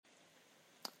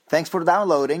Thanks for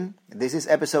downloading. This is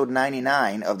episode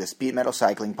 99 of the Speed Metal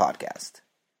Cycling Podcast.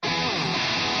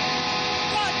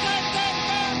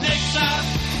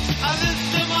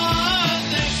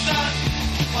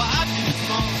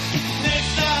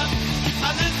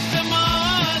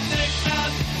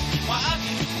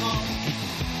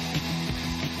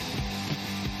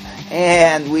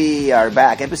 And we are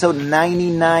back. Episode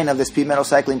 99 of the Speed Metal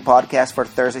Cycling Podcast for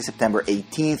Thursday, September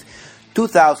 18th,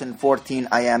 2014.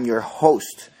 I am your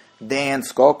host, Dan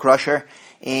Skull Crusher,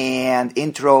 and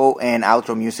intro and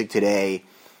outro music today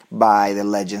by the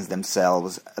legends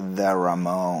themselves, the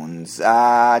Ramones.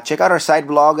 Check out our site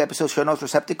blog, episode show notes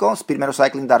receptacle,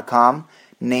 speedmetalcycling.com.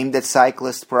 Name That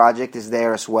Cyclist project is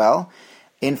there as well.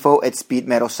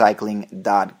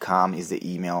 info@speedmetalcycling.com is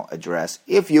the email address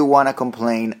if you want to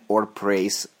complain or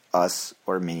praise us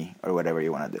or me or whatever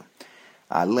you want to do.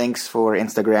 Links for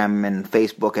Instagram and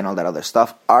Facebook and all that other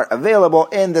stuff are available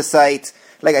in the site.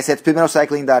 Like I said,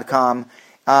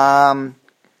 speedmetalcycling.com.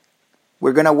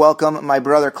 We're going to welcome my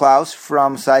brother Klaus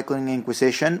from Cycling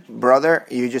Inquisition. Brother,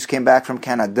 you just came back from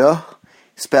Canada,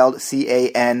 spelled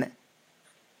Canduh.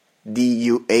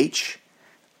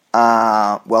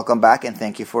 Welcome back, and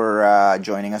thank you for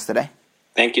joining us today.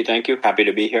 Thank you. Happy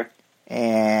to be here.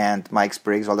 And Mike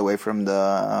Spriggs, all the way from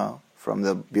the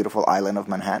beautiful island of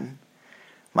Manhattan.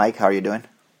 Mike, how are you doing?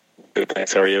 Good,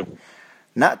 thanks. How are you?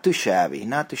 Not too shabby.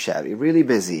 Really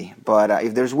busy. But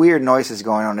if there's weird noises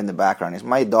going on in the background,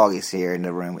 my dog is here in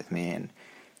the room with me, and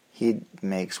he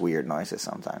makes weird noises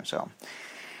sometimes. So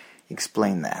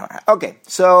explain that. Okay,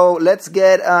 so let's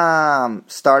get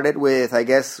started with, I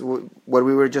guess, what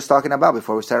we were just talking about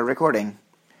before we started recording.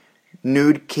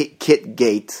 Nude Kit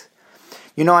Gate.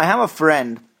 You know, I have a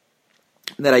friend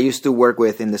that I used to work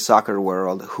with in the soccer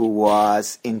world who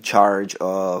was in charge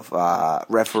of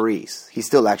referees. He's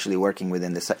still actually working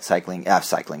within the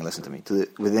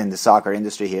within the soccer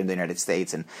industry here in the United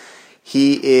States, and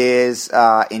he is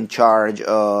in charge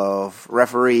of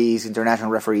referees,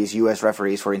 international referees, U.S.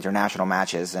 referees for international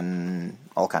matches and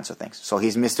all kinds of things. So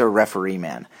he's Mr. Referee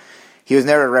Man. He was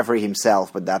never a referee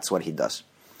himself, but that's what he does.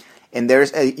 And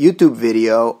there's a YouTube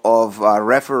video of a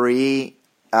referee.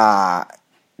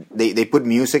 They put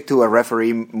music to a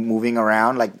referee moving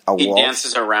around like a waltz. He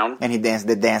dances around. And he danced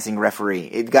the dancing referee.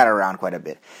 It got around quite a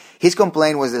bit. His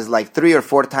complaint was this, like 3 or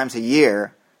 4 times a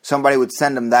year, somebody would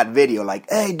send him that video like,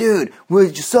 hey, dude,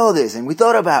 we just saw this and we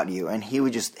thought about you. And he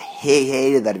would just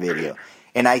hated that video.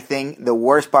 And I think the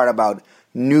worst part about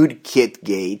Nude Kit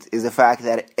Gate is the fact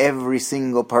that every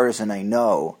single person I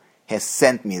know has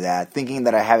sent me that, thinking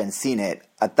that I haven't seen it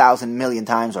 1,000 million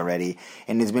times already.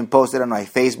 And it's been posted on my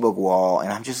Facebook wall.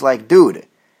 And I'm just like, dude,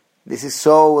 this is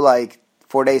so like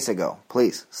 4 days ago.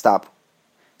 Please stop.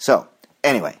 So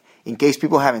anyway, in case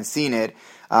people haven't seen it,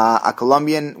 a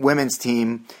Colombian women's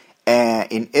team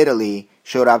in Italy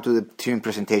showed up to the team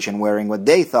presentation wearing what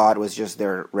they thought was just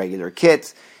their regular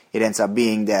kit. It ends up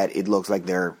being that it looks like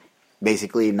they're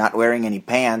basically not wearing any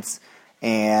pants,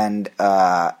 and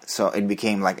so it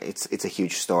became like it's a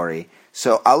huge story.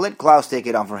 So I'll let Klaus take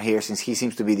it on from here since he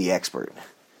seems to be the expert.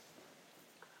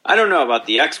 I don't know about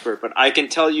the expert, but I can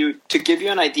tell you, to give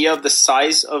you an idea of the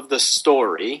size of the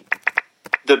story,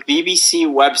 the BBC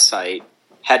website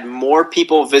had more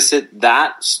people visit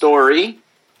that story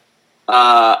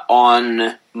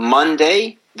on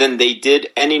Monday than they did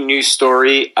any news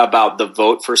story about the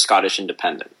vote for Scottish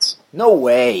independence. No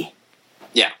way.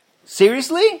 Yeah.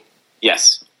 Seriously?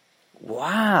 Yes.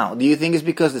 Wow. Do you think it's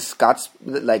because the Scots,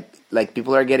 like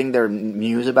people are getting their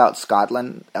news about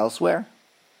Scotland elsewhere?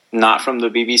 Not from the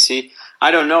BBC.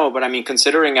 I don't know, but I mean,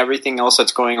 considering everything else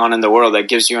that's going on in the world, that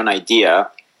gives you an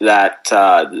idea that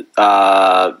the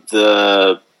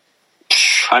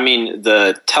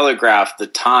Telegraph, the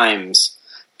Times,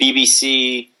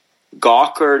 BBC,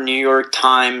 Gawker, New York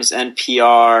Times,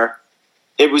 NPR,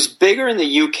 it was bigger in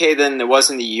the UK than it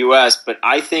was in the US, but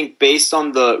I think based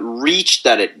on the reach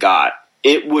that it got,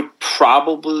 it would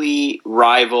probably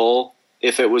rival,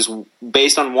 if it was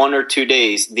based on 1 or 2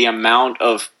 days, the amount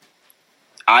of,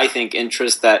 I think,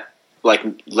 interest that like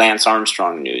Lance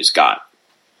Armstrong news got.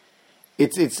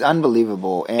 It's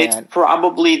unbelievable. And it's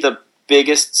probably the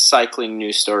biggest cycling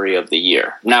news story of the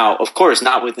year. Now, of course,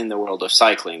 not within the world of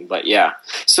cycling, but yeah.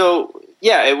 So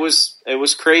yeah, it was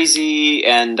crazy,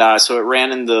 and so it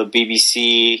ran in the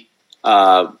BBC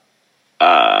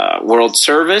World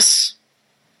Service.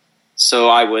 So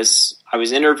I was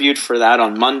interviewed for that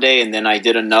on Monday, and then I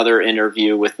did another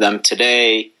interview with them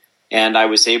today, and I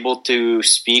was able to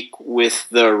speak with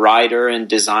the writer and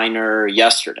designer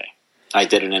yesterday. I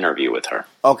did an interview with her.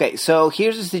 Okay, so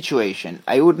here's the situation.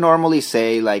 I would normally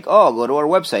say, like, oh, go to our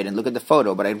website and look at the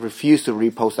photo, but I refuse to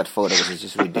repost that photo because it's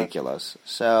just ridiculous.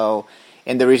 So,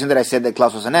 and the reason that I said that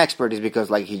Klaus was an expert is because,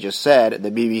 like he just said,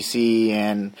 the BBC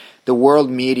and the world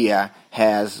media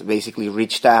has basically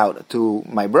reached out to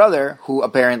my brother, who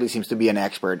apparently seems to be an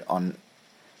expert on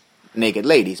naked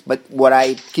ladies. But what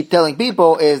I keep telling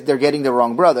people is they're getting the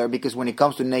wrong brother, because when it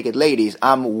comes to naked ladies,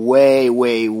 I'm way,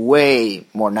 way, way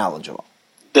more knowledgeable.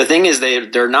 The thing is,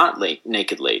 they're not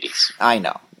naked ladies. I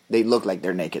know. They look like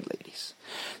they're naked ladies.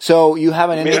 So you have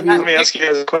an interview. Let me ask you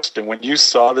guys a question. When you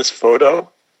saw this photo,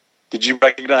 did you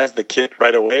recognize the kid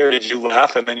right away, or did you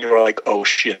laugh and then you were like, oh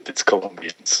shit, it's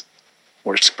Colombians.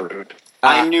 We're screwed.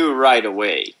 I knew right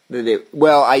away.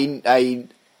 Well,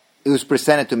 it was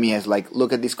presented to me as like,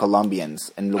 look at these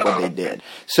Colombians and look what they did.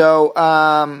 So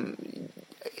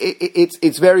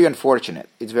it's very unfortunate.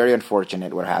 It's very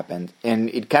unfortunate what happened, and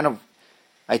it kind of,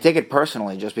 I take it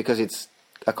personally just because it's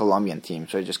a Colombian team.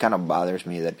 So it just kind of bothers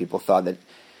me that people thought that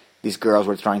these girls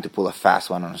were trying to pull a fast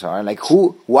one on us. Like,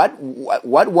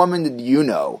 what woman did you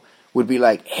know would be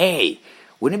like, hey,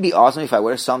 wouldn't it be awesome if I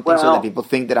wear something so that people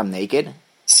think that I'm naked?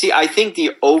 See, I think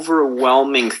the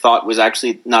overwhelming thought was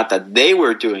actually not that they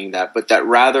were doing that, but that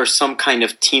rather some kind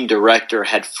of team director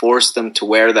had forced them to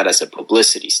wear that as a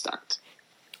publicity stunt.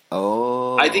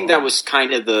 Oh. I think that was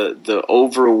kind of the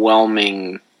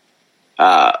overwhelming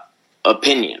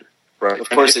opinion. Right. Of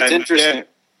course, it's interesting.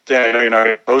 Dan, I know you're not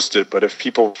going to post it, but if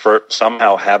people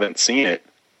somehow haven't seen it,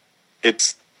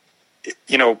 it's,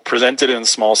 presented in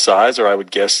small size, or I would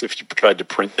guess if you tried to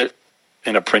print it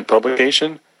in a print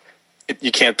publication,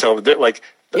 you can't tell. Like,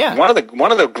 one of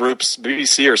the groups,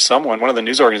 BBC or one of the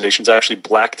news organizations actually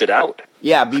blacked it out.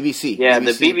 Yeah, BBC. Yeah,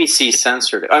 BBC. The BBC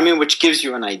censored it. I mean, which gives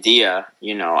you an idea,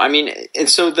 I mean, and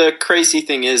so the crazy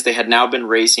thing is they had now been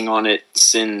racing on it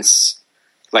since,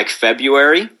 like,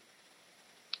 February,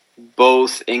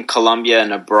 both in Colombia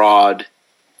and abroad.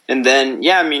 And then,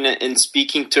 yeah, I mean, in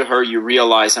speaking to her, you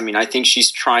realize, I mean, I think she's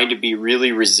trying to be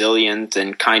really resilient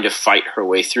and kind of fight her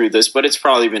way through this, but it's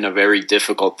probably been a very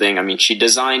difficult thing. I mean, she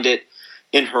designed it,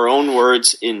 in her own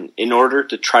words, in order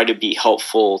to try to be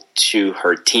helpful to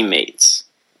her teammates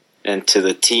and to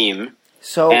the team.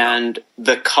 And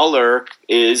the color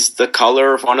is the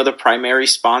color of one of the primary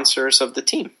sponsors of the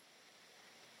team.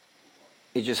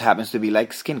 It just happens to be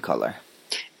like skin color.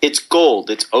 It's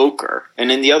gold, it's ochre,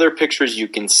 and in the other pictures you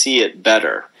can see it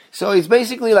better. So it's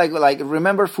basically like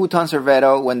remember Futon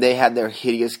Cervero when they had their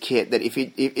hideous kit that if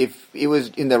it was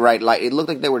in the right light, it looked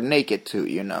like they were naked too,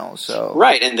 So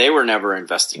right, and they were never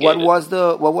investigated.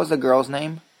 What was the girl's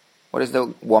name? What is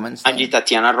the woman's name? Angie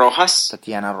Tatiana Rojas.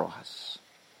 Tatiana Rojas.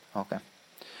 Okay.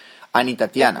 Annie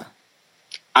Tatiana.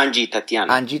 Angie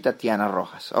Tatiana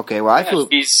Rojas. Okay, well, I feel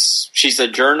she's a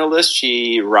journalist.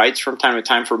 She writes from time to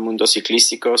time for Mundo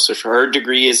Ciclístico. So her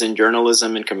degree is in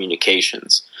journalism and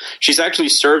communications. She's actually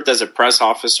served as a press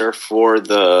officer for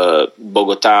the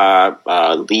Bogota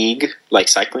league, like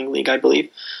cycling league, I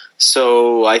believe.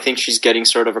 So I think she's getting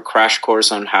sort of a crash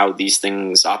course on how these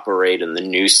things operate in the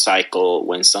news cycle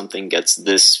when something gets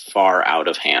this far out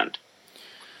of hand.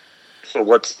 So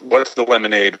what's the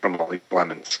lemonade from all these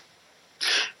lemons?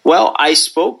 Well, I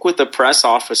spoke with the press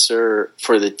officer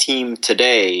for the team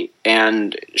today,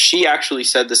 and she actually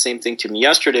said the same thing to me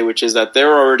yesterday, which is that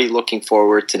they're already looking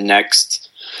forward to next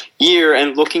year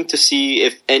and looking to see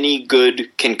if any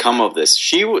good can come of this.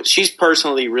 She's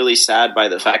personally really sad by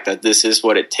the fact that this is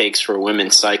what it takes for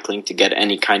women's cycling to get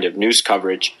any kind of news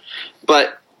coverage.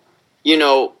 But,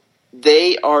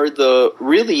 they are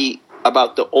really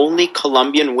about the only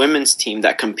Colombian women's team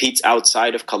that competes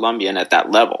outside of Colombia and at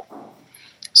that level.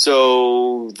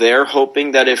 So they're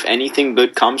hoping that if anything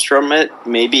good comes from it,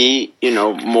 maybe,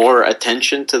 more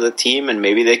attention to the team and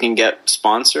maybe they can get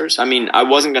sponsors. I mean, I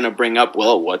wasn't going to bring up,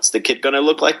 well, what's the kid going to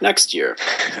look like next year?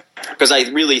 Because I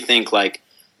really think, like,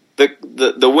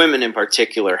 the women in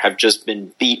particular have just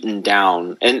been beaten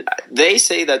down. And they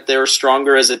say that they're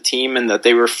stronger as a team and that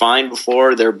they were fine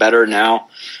before, they're better now.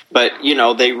 But,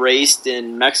 they raced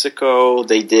in Mexico,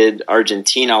 they did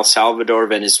Argentina, El Salvador,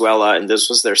 Venezuela, and this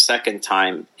was their second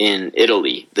time in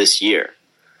Italy this year.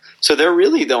 So they're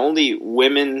really the only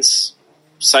women's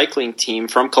cycling team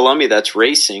from Colombia that's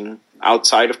racing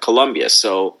outside of Colombia.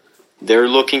 So they're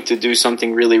looking to do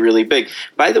something really, really big.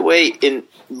 By the way, in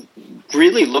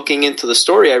really looking into the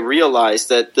story, I realized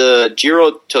that the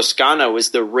Giro Toscana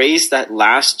was the race that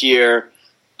last year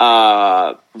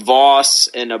Voss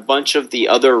and a bunch of the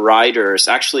other riders,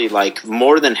 actually like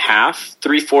more than half,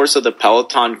 3/4 of the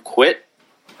peloton quit.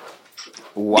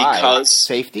 Why? Because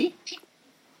safety?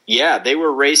 Yeah, they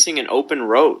were racing in open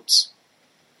roads.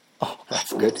 Oh,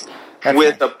 that's good. That's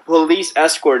with nice. a police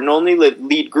escort and only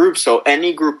lead group. So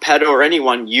any group pedo or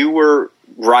anyone, you were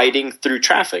riding through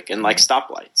traffic and like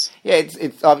stoplights. Yeah,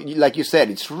 it's like you said,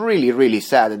 it's really, really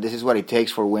sad that this is what it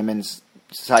takes for women's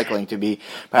cycling to be.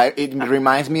 But it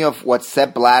reminds me of what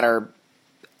Sepp Blatter,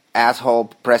 asshole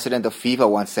president of FIFA,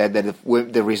 once said, that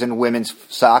the reason women's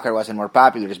soccer wasn't more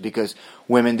popular is because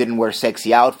women didn't wear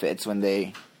sexy outfits when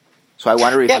they. So I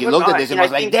wonder if he looked at this and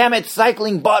was like, "Damn it,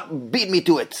 cycling beat me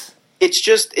to it."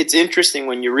 It's interesting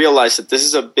when you realize that this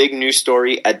is a big news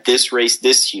story at this race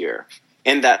this year,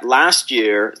 and that last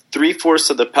year 3/4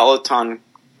 of the peloton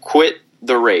quit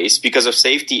the race because of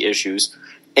safety issues.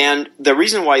 And the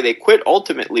reason why they quit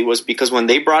ultimately was because when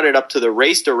they brought it up to the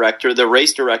race director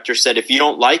said, if you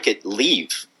don't like it,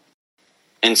 leave.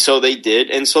 And so they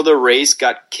did. And so the race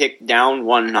got kicked down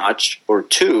one notch or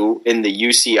two in the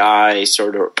UCI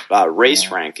sort of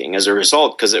race ranking as a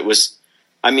result, because it was,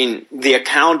 I mean, the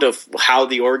account of how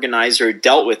the organizer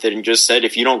dealt with it and just said,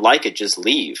 if you don't like it, just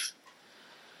leave.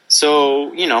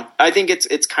 So, you know, I think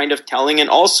it's kind of telling. And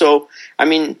also, I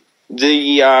mean,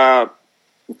 the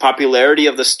popularity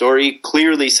of the story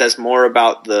clearly says more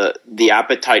about the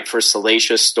appetite for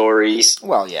salacious stories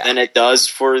than it does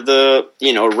for the,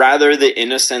 you know, rather the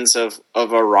innocence of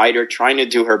a writer trying to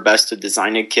do her best to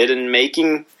design a kit and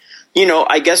making, you know,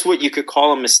 I guess what you could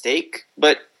call a mistake,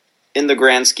 but in the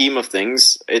grand scheme of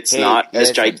things, it's not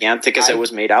as gigantic as it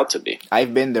was made out to be.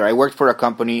 I've been there. I worked for a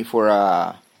company, for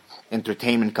a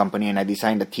entertainment company, and I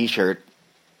designed a T-shirt.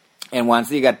 And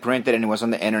once it got printed and it was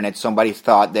on the internet, somebody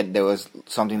thought that there was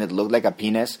something that looked like a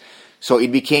penis. So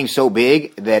it became so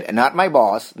big that not my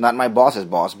boss, not my boss's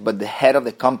boss, but the head of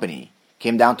the company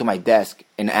came down to my desk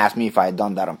and asked me if I had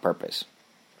done that on purpose.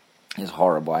 It's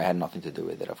horrible. I had nothing to do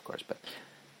with it, of course. But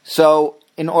so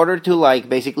in order to like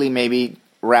basically maybe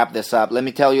wrap this up, let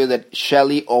me tell you that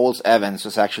Shelley Olds Evans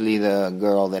was actually the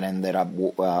girl that ended up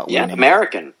winning.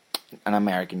 American. An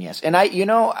American, yes. And I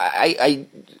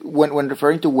when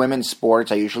referring to women's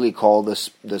sports, I usually call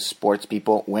the sports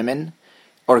people women,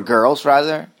 or girls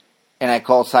rather, and I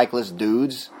call cyclists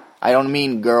dudes. I don't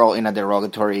mean girl in a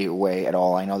derogatory way at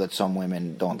all. I know that some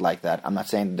women don't like that. I'm not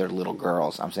saying they're little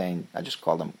girls. I'm saying I just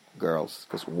call them girls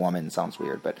because woman sounds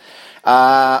weird. But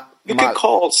you could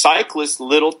call cyclists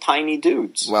little tiny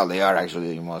dudes. Well, they are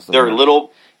actually most of them. They're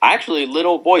little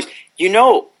boys. You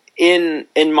know. In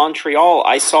Montreal,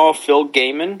 I saw Phil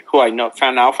Gaiman, who I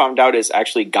found out is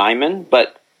actually Gaiman,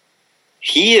 but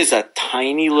he is a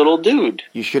tiny little dude.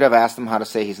 You should have asked him how to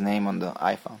say his name on the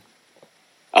iPhone.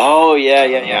 Oh,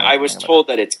 yeah. I was told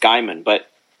that it's Gaiman, but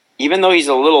even though he's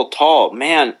a little tall,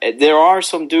 man, there are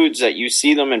some dudes that you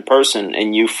see them in person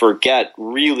and you forget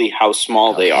really how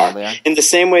small they are. In the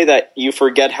same way that you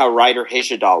forget how Ryder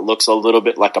Heyerdahl looks a little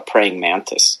bit like a praying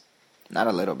mantis. Not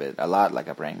a little bit, a lot like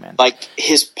a praying mantis. Like,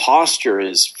 his posture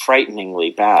is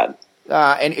frighteningly bad.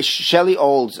 And Shelley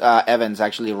Olds Evans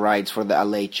actually rides for the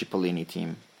LA Cipollini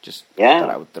team. Just thought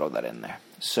I would throw that in there.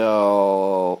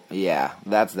 So, yeah,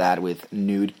 that's that with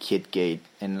Nude Kitgate.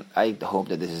 And I hope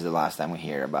that this is the last time we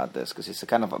hear about this, because it's a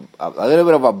kind of a little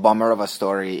bit of a bummer of a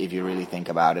story if you really think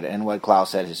about it. And what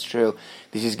Klaus said is true.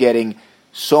 This is getting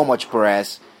so much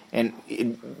press. And,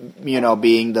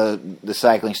 being the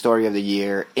cycling story of the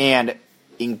year, and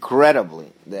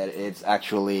incredibly that it's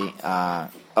actually,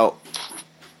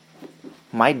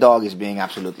 my dog is being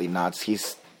absolutely nuts.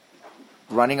 He's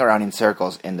running around in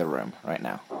circles in the room right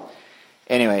now.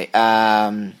 Anyway,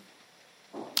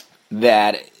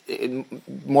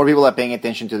 more people are paying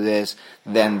attention to this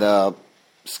than the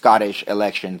Scottish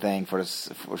election thing for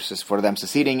them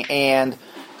seceding, and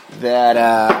that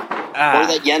or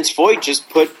that Jens Voigt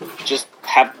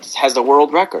has the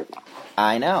world record.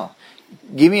 I know.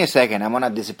 Give me a second. I'm gonna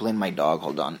discipline my dog.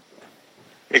 Hold on.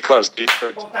 Hey, Klaus, do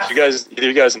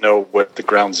you guys know what the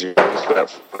ground zero is for that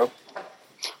photo?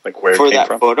 Like where it came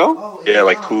from? For that photo? Yeah,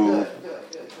 like who?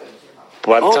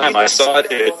 By the time I saw it,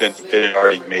 it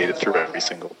already made it through every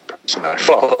single person I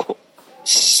follow.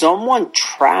 Someone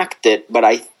tracked it, but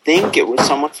I think it was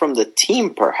someone from the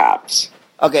team, perhaps.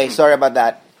 Okay, sorry about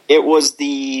that. It was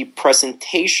the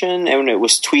presentation, and it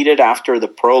was tweeted after the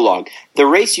prologue. The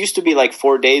race used to be like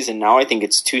 4 days, and now I think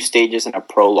it's 2 stages and a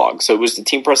prologue. So it was the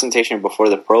team presentation before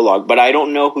the prologue, but I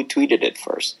don't know who tweeted it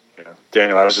first. Yeah.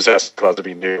 Daniel, I was just asking Klaus if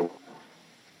he knew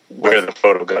where the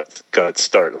photo got its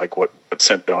start, like what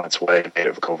sent it on its way and made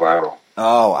it go viral.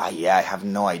 Oh, yeah, I have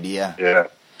no idea. Yeah.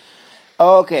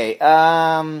 Okay,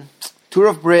 Tour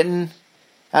of Britain.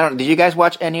 Did you guys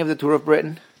watch any of the Tour of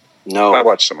Britain? No. I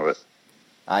watched some of it.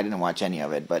 I didn't watch any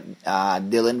of it, but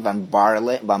Dylan Van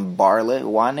Barle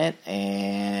won it,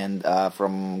 and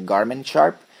from Garmin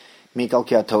Sharp. Mikhail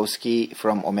Kwiatkowski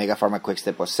from Omega Pharma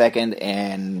Quickstep was second,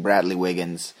 and Bradley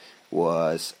Wiggins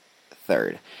was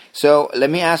third. So let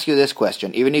me ask you this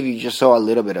question. Even if you just saw a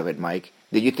little bit of it, Mike,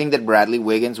 did you think that Bradley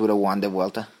Wiggins would have won the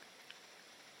Vuelta?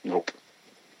 Nope.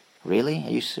 Really?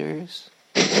 Are you serious?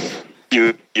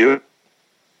 You?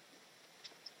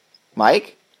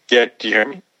 Mike? Yeah, do you hear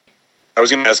me? I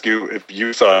was going to ask you if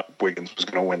you thought Wiggins was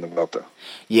going to win the Vuelta.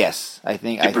 Yes, I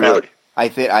think. Really? I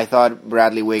thought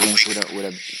Bradley Wiggins would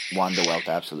have won the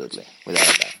Vuelta, absolutely,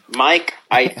 without a doubt. Mike,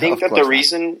 I think that the course not.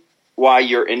 reason why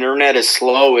your internet is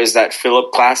slow is that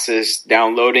Philip Glass is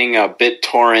downloading a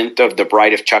BitTorrent of The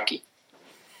Bride of Chucky.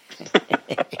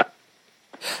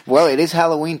 Well, it is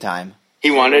Halloween time.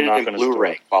 He wanted not it in gonna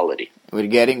Blu-ray quality. We're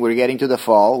getting to the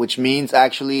fall, which means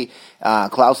actually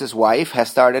Klaus's wife has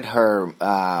started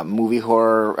her movie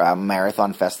horror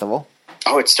marathon festival.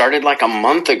 Oh, it started like a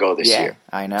month ago this year.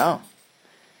 I know.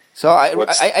 So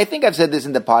I think I've said this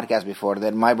in the podcast before,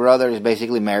 that my brother is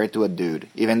basically married to a dude,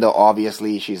 even though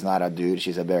obviously she's not a dude.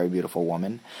 She's a very beautiful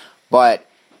woman. But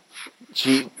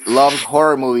she loves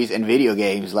horror movies and video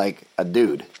games like a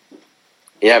dude.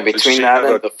 Yeah, between that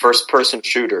and the first-person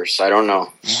shooters, I don't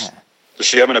know. Yeah, Does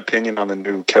she have an opinion on the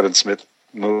new Kevin Smith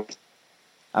movie,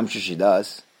 I'm sure she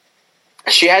does.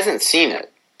 She hasn't seen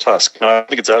it. Tusk? No, I don't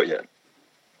think it's out yet.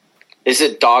 Is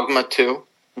it Dogma 2?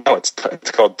 No, it's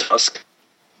called Tusk.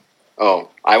 Oh,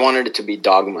 I wanted it to be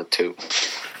Dogma 2.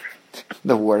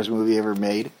 The worst movie ever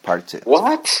made, part 2.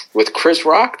 What? With Chris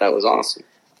Rock? That was awesome.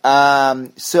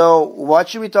 So what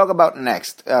should we talk about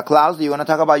next? Klaus, do you want to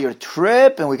talk about your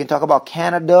trip and we can talk about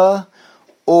Canada?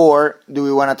 Or do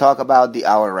we want to talk about the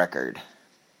hour record?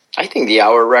 I think the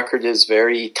hour record is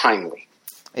very timely.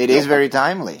 It is very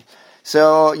timely.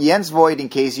 So Jens Voigt, in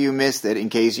case you missed it, in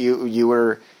case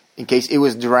it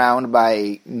was drowned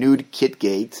by Nude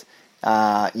Kitgate,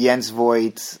 Jens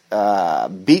Voigt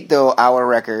beat the hour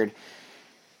record.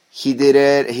 He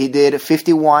did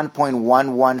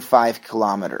 51.115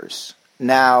 kilometers.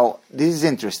 Now, this is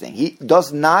interesting. He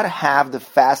does not have the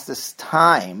fastest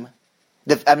time.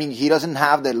 He doesn't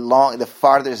have the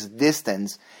farthest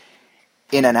distance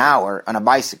in an hour on a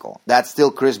bicycle. That's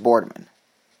still Chris Boardman.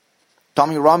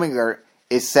 Tommy Rominger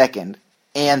is second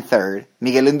and third.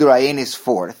 Miguel Indurain is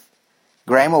fourth.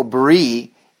 Graham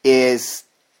O'Brien is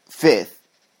fifth.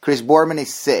 Chris Boardman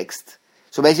is sixth.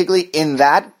 So basically,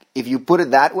 if you put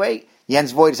it that way,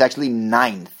 Jens Voigt is actually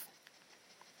ninth.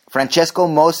 Francesco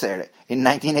Moser in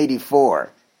 1984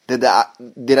 did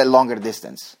a longer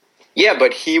distance. Yeah,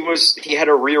 but he had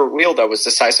a rear wheel that was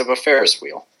the size of a Ferris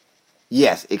wheel.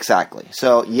 Yes, exactly.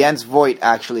 So Jens Voigt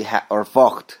actually,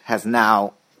 Vogt has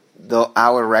now the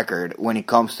hour record when it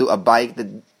comes to a bike that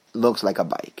looks like a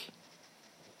bike.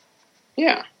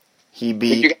 Yeah. Did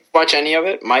you guys watch any of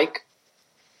it, Mike?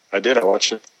 I did. I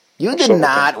watched it. You did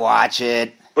not watch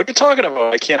it. What are you talking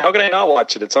about? I can't. How can I not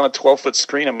watch it? It's on a 12-foot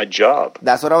screen on my job.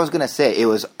 That's what I was gonna say. It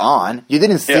was on. You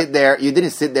didn't sit there. You didn't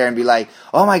sit there and be like,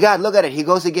 "Oh my God, look at it! He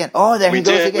goes again. Oh, there he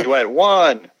goes again." We went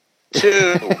 1,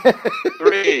 2,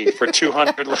 3 for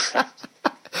 200 laps.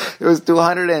 It was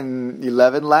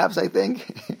 211 laps, I think.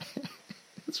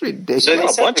 It's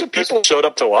ridiculous. So A bunch of people showed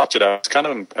up to watch it. I was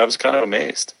kind of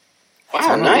amazed.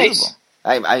 Wow, nice.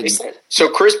 So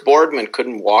Chris Boardman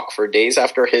couldn't walk for days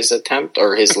after his attempt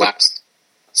or his last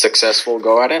successful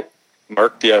go at it?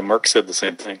 Mark said the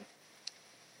same thing.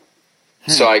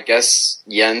 So I guess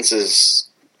Jens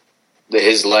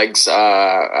his legs,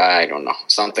 I don't know,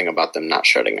 something about them not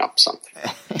shutting up, something.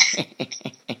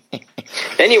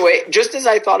 Anyway, just as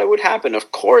I thought it would happen,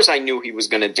 of course I knew he was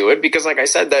going to do it because, like I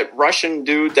said, that Russian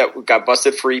dude that got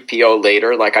busted for EPO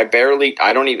later,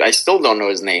 I still don't know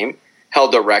his name,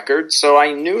 held a record, so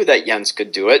I knew that Jens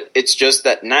could do it. It's just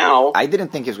that now... I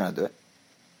didn't think he was going to do it.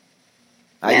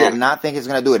 I did not think he's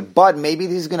going to do it, but maybe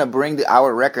this is going to bring the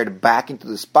hour record back into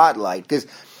the spotlight, because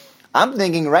I'm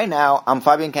thinking right now, I'm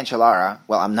Fabian Cancellara.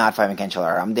 Well, I'm not Fabian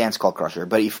Cancellara, I'm Dan Skullcrusher,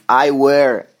 but if I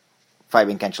were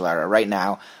Fabian Cancellara right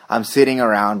now, I'm sitting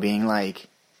around being like,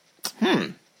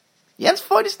 Jens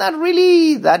Voigt is not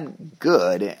really that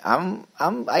good.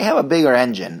 I have a bigger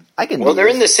engine. I can. Well, they're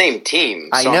in the same team.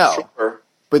 I know. Sure.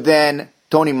 But then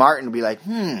Tony Martin would be like,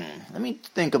 let me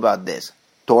think about this.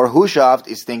 Thor Hushovd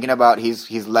is thinking about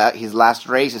his last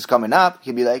race is coming up.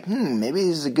 He'd be like, maybe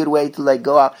this is a good way to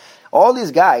go out. All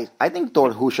these guys, I think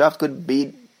Thor Hushovd could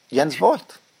beat Jens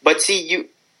Voigt. But see,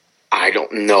 I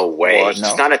don't know way.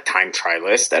 He's not a time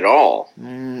trialist at all.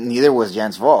 Neither was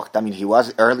Jens Voigt. I mean, he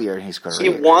was earlier in his career. He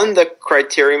won the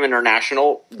Criterium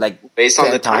International based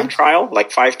on the time trial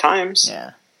 5 times.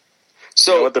 Yeah.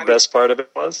 So you know what the best part of it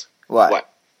was? What?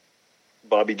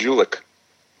 Bobby Julich.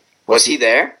 Was he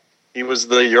there? He was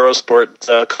the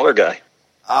Eurosport color guy.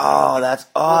 Oh, that's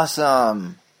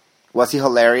awesome. Was he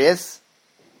hilarious?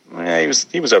 Yeah,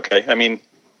 he was okay. I mean,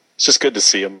 it's just good to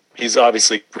see him. He's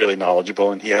obviously really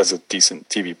knowledgeable, and he has a decent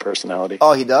TV personality.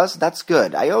 Oh, he does? That's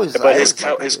good. But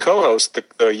his co-host, the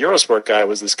Eurosport guy,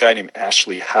 was this guy named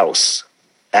Ashley House.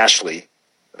 Ashley,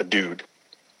 a dude.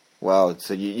 Well,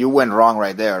 so you went wrong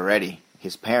right there already.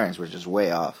 His parents were just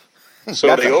way off.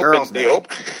 So they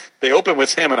opened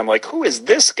with him, and I'm like, who is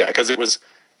this guy? Because it was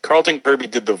Carlton Kirby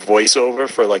did the voiceover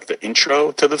for like the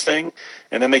intro to the thing,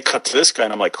 and then they cut to this guy,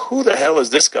 and I'm like, who the hell is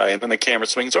this guy? And then the camera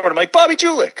swings over, and I'm like, Bobby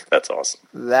Julich. That's awesome.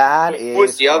 That is. Who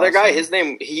was the other guy? awesome. His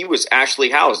name, he was Ashley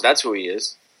House. That's who he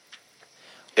is.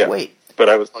 Yeah. Wait. But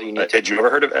I was. Oh, you need Had you ever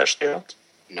heard of Ashley House?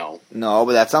 No. No,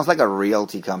 but that sounds like a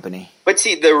realty company. But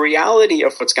see, the reality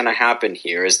of what's going to happen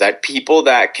here is that people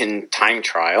that can time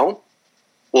trial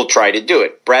will try to do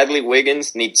it. Bradley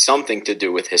Wiggins needs something to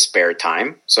do with his spare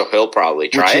time, so he'll probably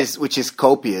try it. Which is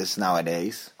copious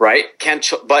nowadays. Right?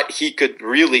 But he could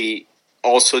really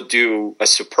also do a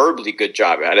superbly good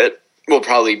job at it. We'll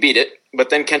probably beat it. But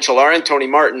then Cancellara and Tony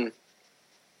Martin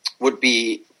would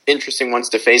be interesting ones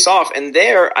to face off. And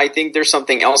there, I think there's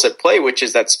something else at play, which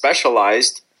is that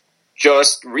Specialized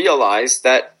just realized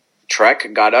that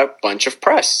Trek got a bunch of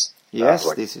press. Yes,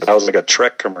 That was like a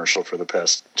Trek commercial for the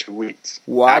past 2 weeks.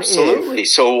 Absolutely.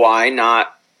 So why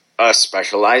not a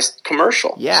Specialized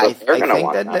commercial? Yeah, so I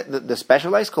think that the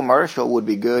Specialized commercial would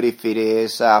be good if it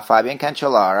is Fabian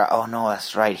Cancellara. Oh, no,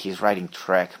 that's right. He's writing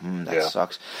Trek.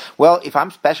 Sucks. Well, if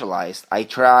I'm Specialized, I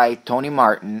try Tony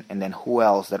Martin and then who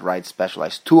else that writes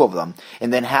Specialized? Two of them.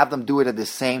 And then have them do it at the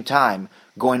same time,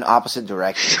 going opposite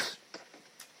directions.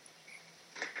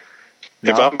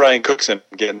 If I'm Brian Cookson,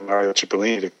 I'm getting Mario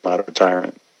Cipollini to come out of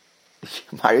retirement.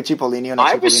 Mario Cipollini on a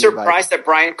I was surprised that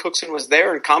Brian Cookson was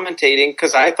there and commentating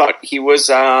because I thought he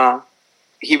was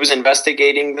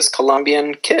investigating this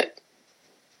Colombian kid.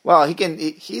 Well,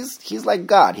 he's like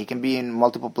God. He can be in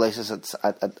multiple places at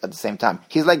the same time.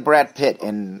 He's like Brad Pitt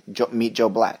in Meet Joe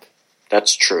Black.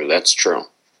 That's true. That's true.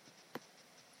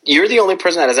 You're the only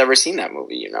person that has ever seen that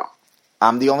movie, you know.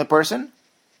 I'm the only person?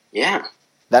 Yeah.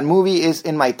 That movie is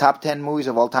in my top 10 movies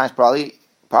of all time, probably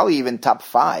even top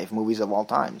 5 movies of all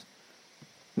time.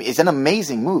 I mean, it's an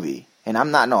amazing movie, and a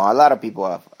lot of people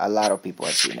have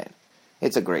seen it.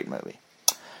 It's a great movie.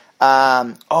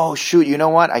 Oh shoot, you know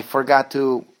what? I forgot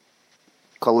to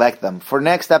collect them for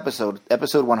next episode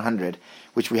 100,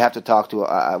 which we have to talk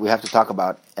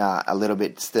about a little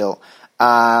bit still.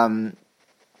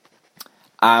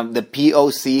 The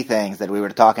POC things that we were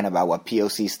talking about, what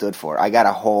POC stood for. I got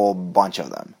a whole bunch of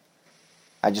them.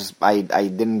 I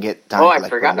didn't get time. I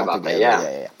forgot about that.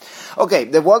 Yeah. Okay,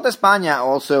 the Vuelta a España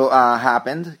also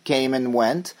happened, came and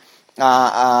went.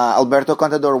 Alberto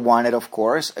Contador won it, of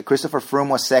course. Christopher Froome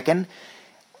was second.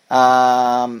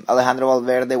 Alejandro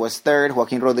Valverde was third.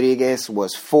 Joaquin Rodriguez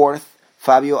was fourth.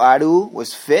 Fabio Aru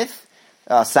was fifth.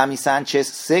 Sammy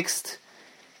Sanchez sixth.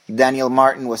 Daniel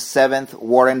Martin was 7th.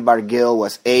 Warren Barguil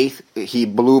was 8th. He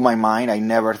blew my mind. I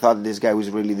never thought this guy was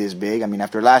really this big. I mean,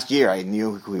 after last year, I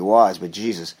knew who he was, but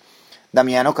Jesus.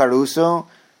 Damiano Caruso,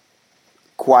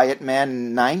 quiet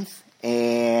man, 9th.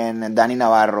 And Dani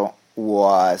Navarro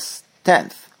was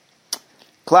 10th.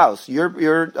 Klaus, your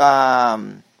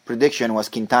prediction was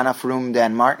Quintana, Froome,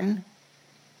 Dan Martin.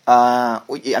 I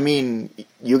mean,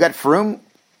 you got Froome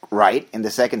right in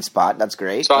the second spot. That's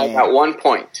great. So I got 1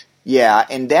 point. Yeah,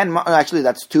 and Dan, actually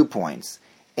that's 2 points.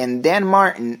 And Dan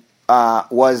Martin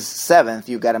was 7th.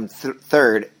 You got him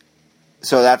third.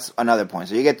 So that's another point.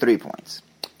 So you get 3 points.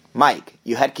 Mike,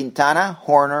 you had Quintana,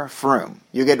 Horner, Froome.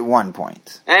 You get 1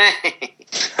 point.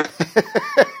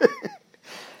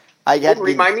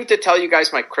 Remind me to tell you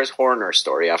guys my Chris Horner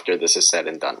story after this is said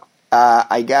and done.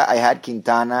 I had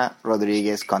Quintana,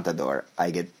 Rodriguez, Contador. I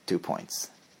get 2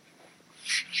 points.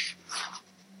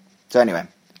 So anyway,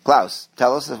 Klaus,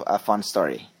 tell us a fun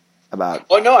story about.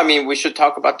 Well, no, I mean we should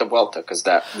talk about the Vuelta because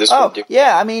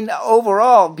yeah, I mean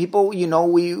overall, people,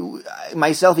 we,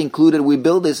 myself included, we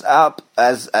build this up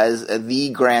as the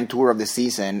grand tour of the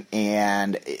season,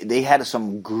 and they had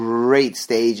some great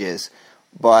stages,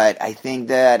 but I think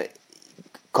that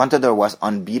Contador was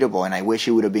unbeatable, and I wish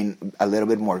he would have been a little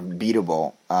bit more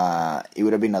beatable. It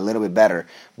would have been a little bit better,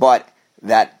 but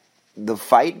that the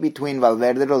fight between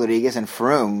Valverde, Rodriguez, and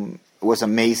Froome was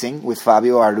amazing, with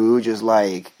Fabio Aru just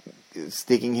like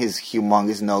sticking his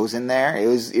humongous nose in there. It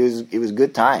was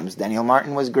good times. Daniel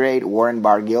Martin was great. Warren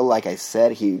Barguil, like I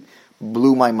said, he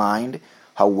blew my mind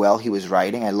how well he was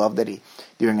riding. I love that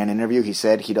during an interview he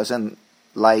said he doesn't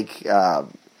like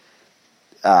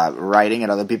riding at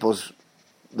other people's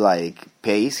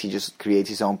pace. He just creates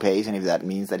his own pace, and if that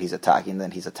means that he's attacking,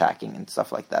 then he's attacking and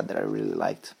stuff like that I really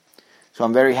liked. So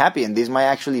I'm very happy, and this might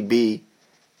actually be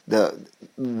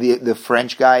the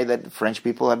French guy that French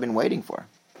people have been waiting for.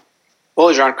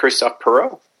 Well, Jean-Christophe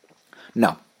Perrault.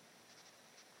 No,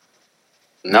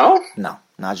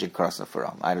 not Jean-Christophe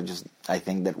Perrault. I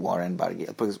think that Warren Barguil,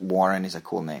 because Warren is a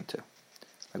cool name too.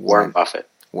 Like Warren Buffett.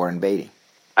 Warren Beatty.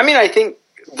 I mean, I think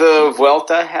the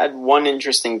Vuelta had one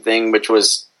interesting thing, which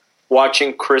was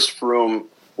watching Chris Froome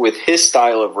with his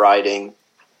style of riding,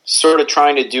 sort of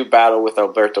trying to do battle with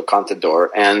Alberto Contador,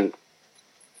 and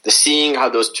seeing how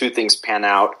those two things pan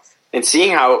out, and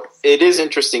seeing how it is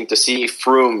interesting to see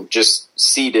Froome just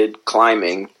seated,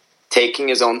 climbing, taking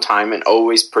his own time, and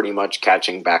always pretty much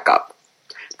catching back up.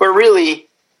 But really,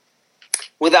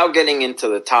 without getting into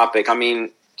the topic, I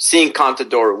mean, seeing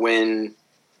Contador win,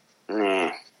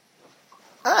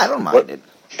 I don't mind it.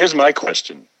 Here's my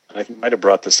question. I might have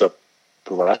brought this up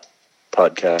the last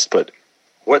podcast, but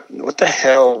what the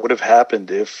hell would have happened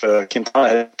if Quintana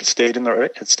had stayed in the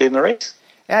race?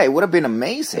 Yeah, it would have been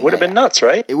amazing. It would have been nuts,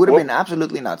 right? It would have been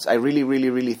absolutely nuts. I really, really,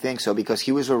 really think so, because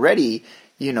he was already,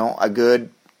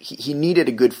 he needed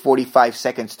a good 45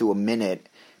 seconds to a minute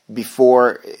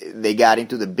before they got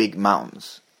into the big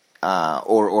mountains.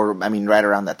 Right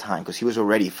around that time, because he was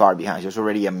already far behind. He was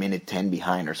already a minute 10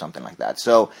 behind or something like that.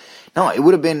 So, no, it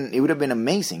would have been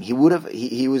amazing. He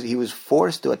was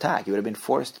forced to attack. He would have been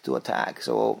forced to attack.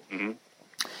 So,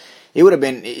 it would have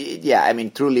been,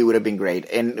 truly would have been great.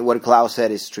 And what Klaus said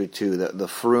is true too. The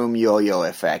Froome yo-yo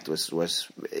effect was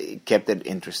kept it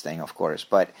interesting, of course.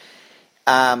 But,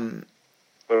 what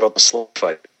about the slow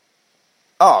fight?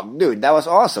 Oh, dude, that was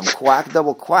awesome. Quack,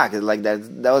 double quack. Like that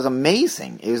was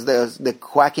amazing. It was the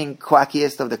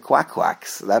quackiest of the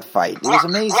quacks, that fight. It was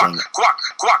amazing.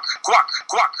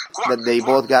 That they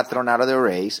both got thrown out of the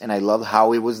race, and I love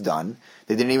how it was done.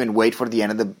 They didn't even wait for the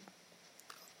end of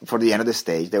the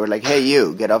stage. They were like, "Hey,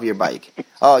 you, get off your bike."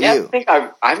 Oh, yeah, you. I think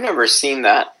I've never seen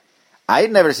that. I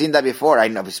had never seen that before. I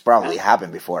know it's probably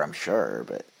happened before, I'm sure,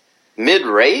 but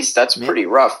mid-race? That's pretty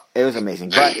rough. It was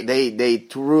amazing. But they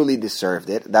truly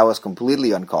deserved it. That was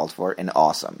completely uncalled for and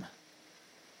awesome.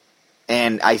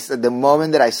 And the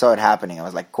moment that I saw it happening, I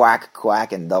was like, quack,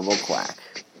 quack, and double quack.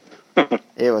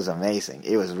 It was amazing.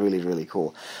 It was really, really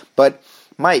cool. But,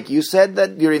 Mike, you said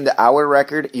that during the hour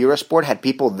record, Eurosport had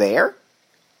people there?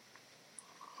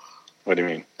 What do you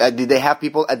mean? Did they have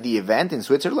people at the event in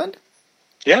Switzerland?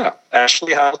 Yeah,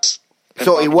 Ashley House.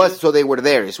 So they were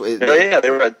there. Yeah, they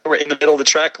were in the middle of the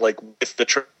track, like with the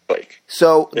track bike.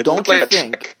 So it don't you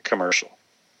think? Track commercial.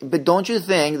 But don't you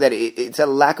think that it's a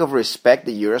lack of respect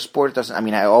that Eurosport doesn't? I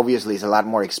mean, obviously it's a lot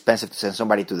more expensive to send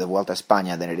somebody to the Vuelta a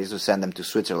España than it is to send them to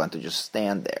Switzerland to just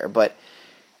stand there. But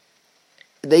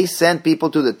they send people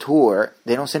to the Tour.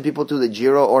 They don't send people to the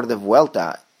Giro or the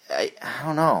Vuelta. I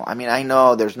don't know. I mean, I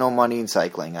know there's no money in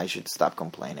cycling. I should stop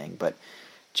complaining, but.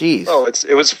 Jeez. Oh,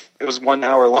 it was 1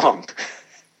 hour long.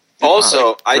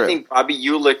 Also, I think Bobby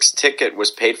Ulick's ticket was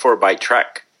paid for by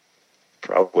Trek.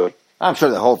 Probably. I'm sure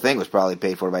the whole thing was probably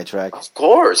paid for by Trek. Of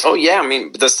course. Oh, yeah. I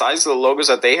mean, the size of the logos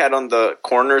that they had on the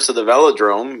corners of the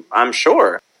velodrome, I'm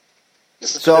sure.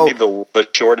 This is going to be the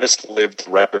shortest-lived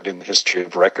record in the history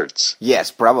of records.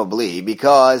 Yes, probably,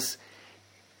 because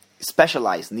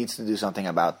Specialized needs to do something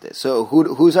about this. So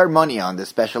who's our money on that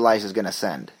Specialized is going to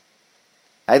send?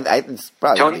 It's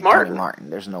probably Tony Martin.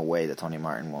 There's no way that Tony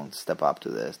Martin won't step up to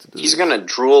this. He's going to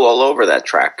drool all over that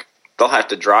track. They'll have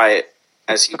to dry it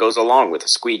as he goes along with a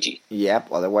squeegee. Yep,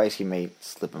 otherwise he may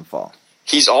slip and fall.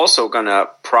 He's also going to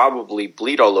probably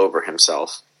bleed all over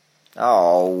himself.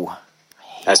 Oh.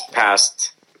 As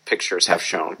past pictures have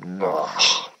shown. No.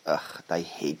 Ugh, I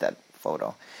hate that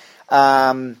photo.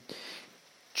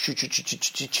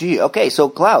 Okay, so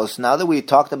Klaus, now that we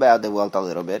talked about the Vuelta a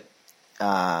little bit,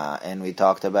 and we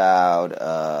talked about,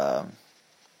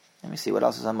 let me see what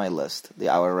else is on my list. The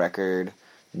hour record,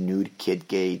 Nude Kid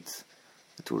Gate,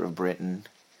 the Tour of Britain.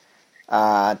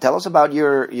 Tell us about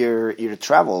your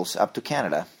travels up to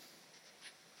Canada.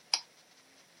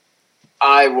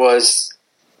 I was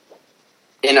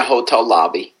in a hotel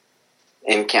lobby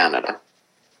in Canada,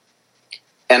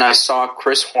 and I saw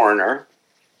Chris Horner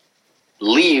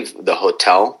leave the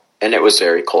hotel, and it was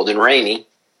very cold and rainy.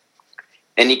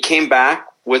 And he came back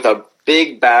with a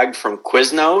big bag from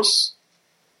Quiznos,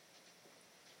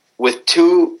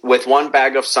 with one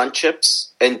bag of Sun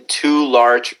Chips and 2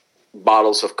 large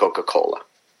bottles of Coca-Cola.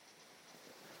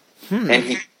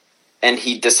 And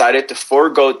he decided to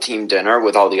forego team dinner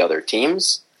with all the other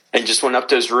teams and just went up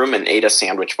to his room and ate a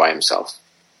sandwich by himself.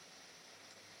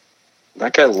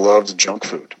 That guy loves junk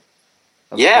food.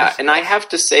 Yeah, and I have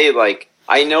to say, like,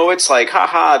 I know it's like,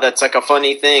 haha, that's like a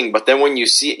funny thing, but then when you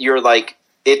see it, you're like,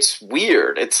 it's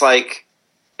weird. It's like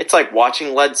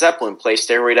watching Led Zeppelin play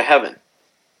Stairway to Heaven.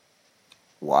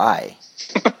 Why?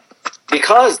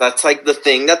 Because that's like the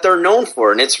thing that they're known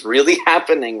for, and it's really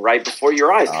happening right before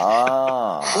your eyes.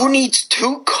 Oh. Who needs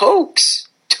 2 Cokes?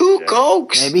 2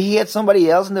 Cokes? Maybe he had somebody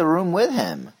else in the room with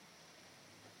him.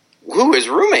 Who, his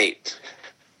roommate?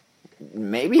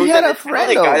 Maybe he had a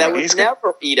friend guy that over. would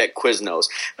never eat at Quiznos.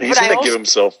 He's going to give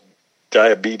himself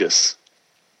diabetes.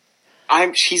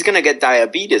 He's going to get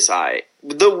diabetes.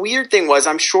 The weird thing was,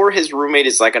 I'm sure his roommate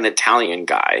is like an Italian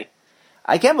guy.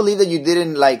 I can't believe that you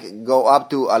didn't like go up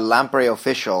to a Lamprey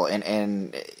official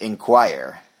and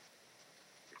inquire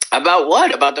about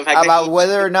what? About the fact about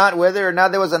whether or not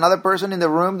there was another person in the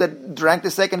room that drank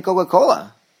the second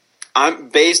Coca-Cola.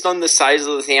 Based on the size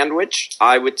of the sandwich,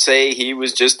 I would say he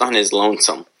was just on his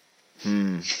lonesome,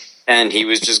 and he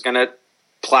was just gonna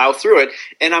plow through it.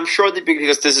 And I'm sure that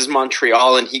because this is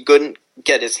Montreal, and he couldn't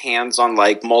get his hands on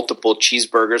like multiple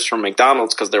cheeseburgers from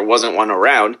McDonald's because there wasn't one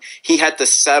around, he had to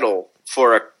settle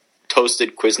for a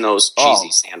toasted Quiznos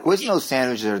cheesy sandwich. Quiznos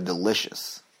sandwiches are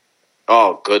delicious.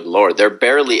 Oh, good Lord. They're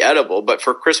barely edible, but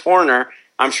for Chris Horner,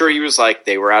 I'm sure he was like,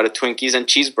 they were out of Twinkies and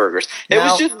cheeseburgers. It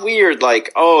was just weird,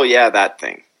 like, oh, yeah, that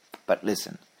thing. But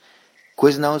listen,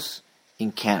 Quiznos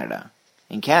in Canada.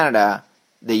 In Canada,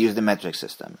 they use the metric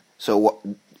system. So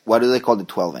what do they call the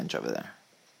 12-inch over there?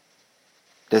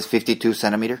 That's 52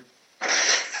 centimeter?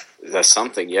 That's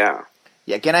something, yeah.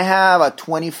 Yeah, can I have a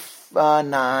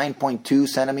 29.2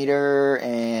 centimeter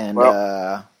and...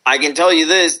 Well, I can tell you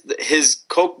this, his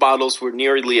Coke bottles were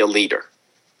nearly a liter.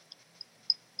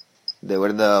 They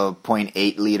were the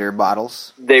 0.8 liter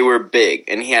bottles? They were big,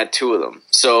 and he had 2 of them.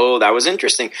 So that was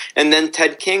interesting. And then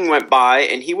Ted King went by,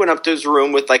 and he went up to his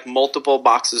room with like multiple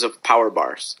boxes of Power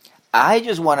Bars. I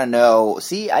just want to know,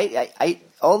 see,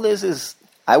 all this is,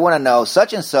 I want to know,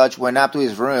 such and such went up to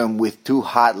his room with 2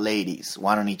 hot ladies,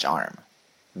 one on each arm.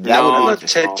 That would be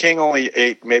interesting. Ted King only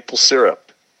ate maple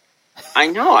syrup. I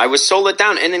know, I was so let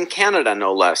down, and in Canada,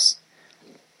 no less.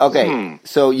 Okay,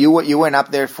 so you went up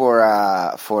there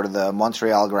for the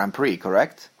Montreal Grand Prix,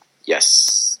 correct?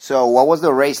 Yes. So what was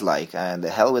the race like? And the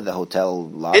hell with the hotel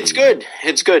lobby. It's good.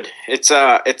 It's good. It's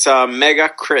a mega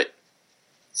crit,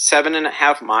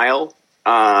 7.5 mile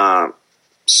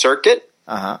circuit.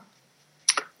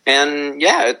 And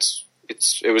yeah,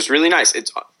 it was really nice.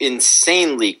 It's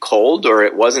insanely cold, or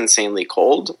it was insanely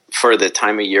cold for the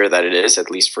time of year that it is. At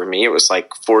least for me, it was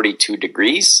like 42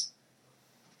 degrees.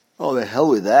 Oh, the hell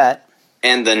with that.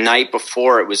 And the night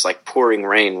before, it was like pouring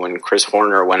rain when Chris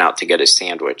Horner went out to get his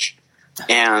sandwich.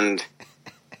 And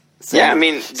yeah, I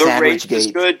mean, the race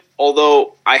was good.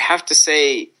 Although I have to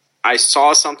say, I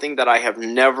saw something that I have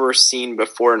never seen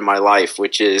before in my life,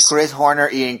 which is Chris Horner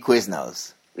eating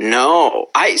Quiznos. No,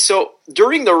 so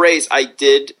during the race, I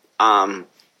did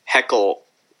heckle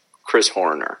Chris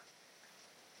Horner.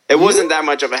 It wasn't that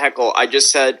much of a heckle. I just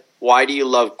said, "Why do you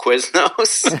love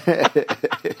Quiznos?"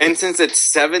 And since it's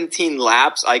 17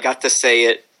 laps, I got to say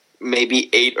it maybe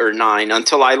 8 or 9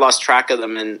 until I lost track of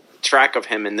him,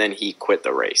 and then he quit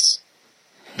the race.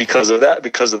 Because of that?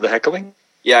 Because of the heckling?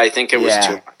 Yeah, I think it was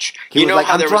too much. He was like,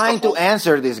 I'm trying to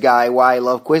answer this guy why I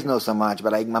love Quiznos so much,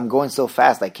 but I'm going so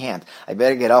fast I can't. I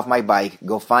better get off my bike,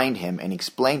 go find him, and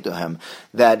explain to him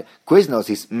that Quiznos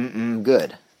is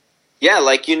good. Yeah,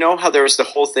 like you know how there was the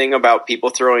whole thing about people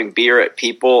throwing beer at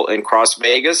people in Cross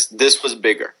Vegas? This was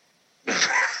bigger.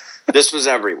 This was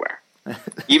everywhere.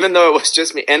 Even though it was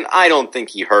just me. And I don't think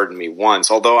he heard me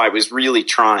once, although I was really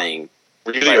trying.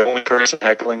 Were you the only person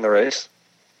heckling the race?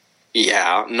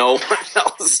 Yeah, no one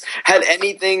else had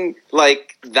anything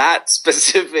like that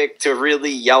specific to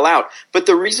really yell out. But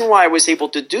the reason why I was able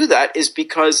to do that is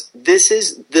because this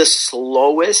is the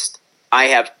slowest I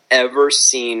have ever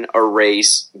seen a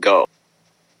race go.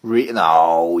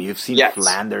 No, you've seen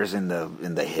Flanders in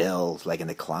the hills, like in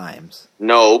the climbs.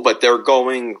 No, but they're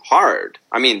going hard.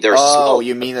 I mean, they're slow. Oh,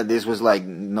 you mean that this was like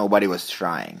nobody was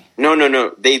trying?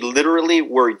 No. They literally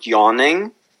were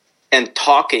yawning and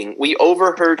talking. We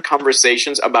overheard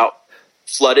conversations about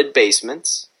flooded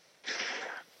basements.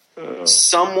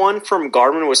 Someone from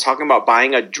Garmin was talking about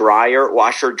buying a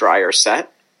washer-dryer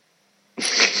set.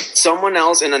 Someone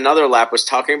else in another lap was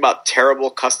talking about terrible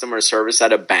customer service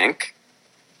at a bank.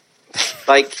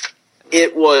 Like,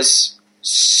 it was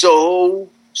so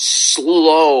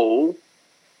slow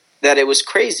that it was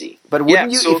crazy. But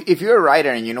wouldn't you, if you're a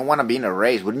rider and you don't want to be in a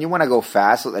race, wouldn't you want to go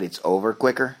fast so that it's over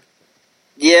quicker?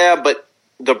 Yeah, but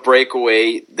the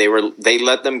breakaway, they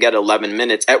let them get 11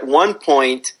 minutes. At one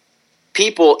point,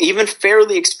 people, even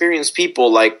fairly experienced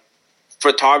people like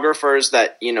photographers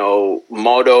that,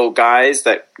 moto guys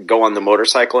that go on the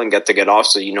motorcycle and get off,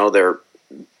 so they're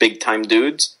big time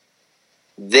dudes.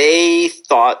 They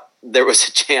thought there was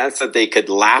a chance that they could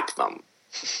lap them.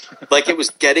 Like it was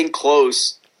getting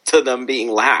close to them being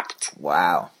lapped.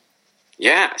 Wow.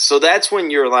 Yeah, so that's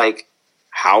when you're like,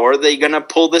 how are they going to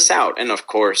pull this out? And of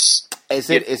course... Is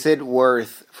it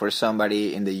worth for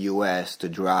somebody in the U.S. to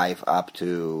drive up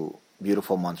to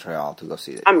beautiful Montreal to go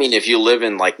see it? I mean, if you live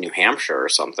in like New Hampshire or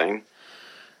something.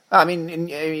 I mean,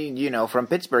 from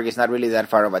Pittsburgh, it's not really that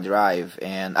far of a drive.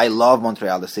 And I love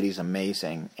Montreal. The city is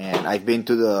amazing. And I've been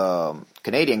to the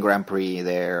Canadian Grand Prix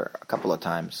there a couple of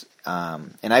times.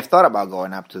 And I've thought about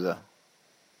going up to the...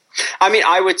 I mean,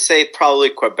 I would say probably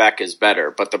Quebec is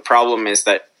better. But the problem is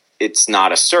that it's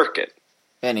not a circuit.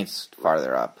 And it's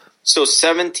farther up. So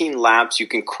 17 laps, you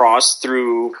can cross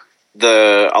through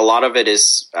a lot of it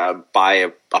is by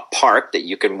a park that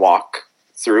you can walk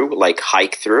through, like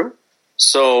hike through.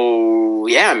 So,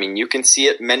 yeah, I mean, you can see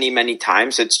it many, many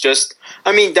times. It's just,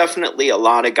 I mean, definitely a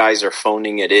lot of guys are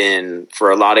phoning it in.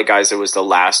 For a lot of guys, it was the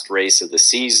last race of the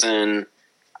season.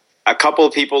 A couple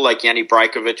of people like Yanni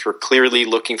Brajkovic were clearly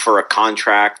looking for a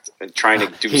contract and trying to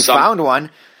do something. He found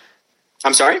one.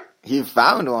 I'm sorry? He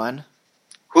found one.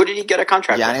 Who did he get a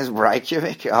contract with? Yanis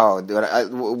Brajkovic? Oh,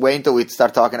 dude, wait until we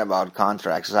start talking about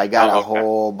contracts. I got a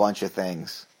whole bunch of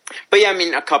things. But yeah, I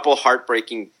mean, a couple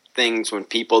heartbreaking things when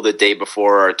people the day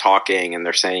before are talking and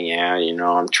they're saying, yeah,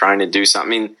 I'm trying to do something.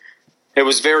 I mean, it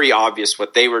was very obvious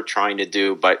what they were trying to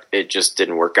do, but it just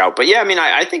didn't work out. But yeah, I mean,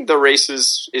 I think the race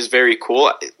is very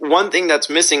cool. One thing that's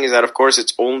missing is that, of course,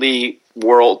 it's only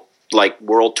world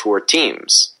tour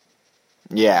teams.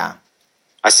 Yeah.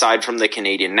 Aside from the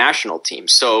Canadian national team.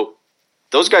 So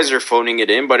those guys are phoning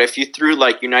it in, but if you threw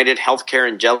like United Healthcare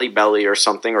and Jelly Belly or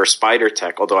something, or Spider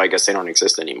Tech, although I guess they don't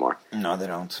exist anymore. No, they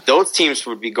don't. Those teams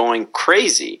would be going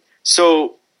crazy.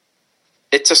 So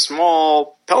it's a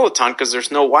small peloton because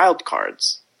there's no wild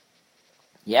cards.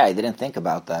 Yeah, I didn't think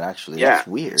about that, actually. Yeah. That's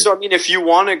weird. So, I mean, if you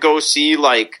want to go see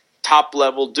like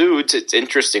top-level dudes, it's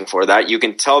interesting for that. You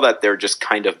can tell that they're just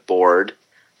kind of bored.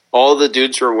 All the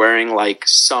dudes were wearing like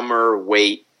summer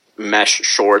weight mesh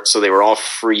shorts, so they were all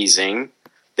freezing.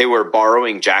 They were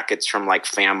borrowing jackets from like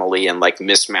family and like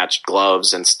mismatched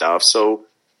gloves and stuff. So,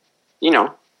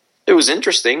 it was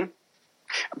interesting.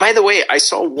 By the way, I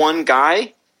saw one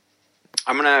guy.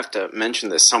 I'm going to have to mention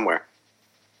this somewhere.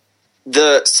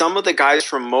 Some of the guys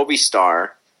from Movistar,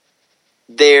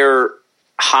 their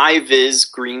high-vis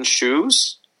green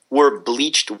shoes were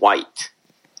bleached white.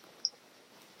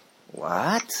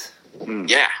 What?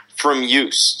 Yeah, from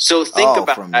use. So think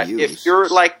about that. Use.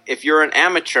 If you're an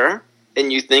amateur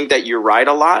and you think that you ride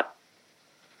a lot,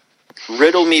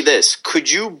 riddle me this.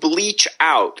 Could you bleach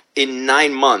out in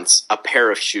 9 months a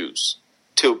pair of shoes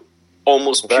to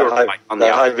almost pure white on the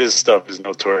outside? That high-vis stuff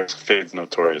fades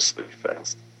notoriously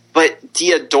fast. But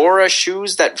Diadora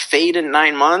shoes that fade in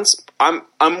 9 months, I'm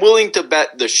willing to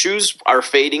bet the shoes are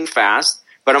fading fast.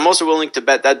 But I'm also willing to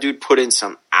bet that dude put in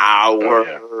some hours. Oh,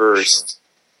 yeah, for sure.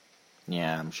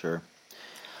 Yeah, I'm sure.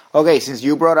 Okay, since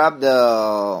you brought up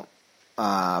the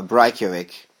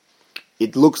Brajkovic,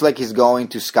 it looks like he's going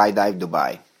to skydive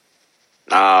Dubai.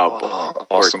 Oh,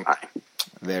 awesome.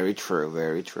 Very true,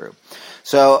 very true.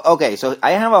 So, okay, so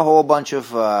I have a whole bunch of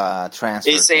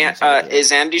transfers.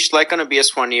 Is Andy Schleck going to be a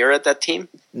soigneur at that team?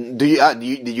 Did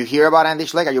you hear about Andy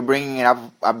Schleck? Are you bringing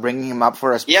him up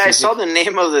for a specific... Yeah, I saw the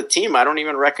name of the team. I don't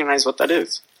even recognize what that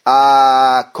is.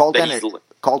 Colt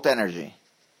Energy.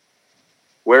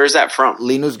 Where is that from?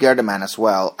 Linus Gerdeman as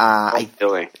well. I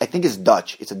think it's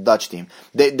Dutch. It's a Dutch team.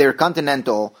 They're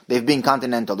continental. They've been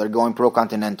continental. They're going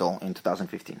pro-continental in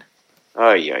 2015.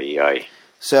 Ay.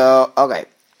 So, okay.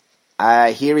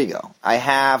 Here we go. I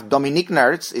have Dominique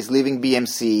Nertz is leaving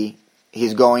BMC.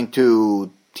 He's going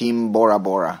to Team Bora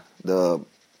Bora, the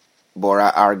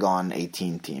Bora Argon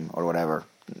 18 team or whatever.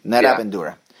 NetApp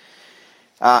Endura.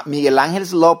 Miguel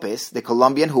Ángel Lopez, the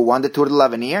Colombian who won the Tour de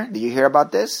l'Avenir. Did you hear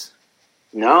about this?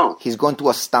 No. He's going to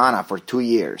Astana for 2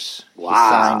 years. Wow. He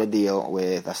signed a deal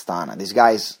with Astana. This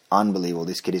guy is unbelievable.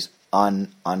 This kid is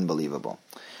unbelievable.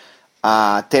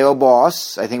 Theo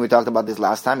Boss, I think we talked about this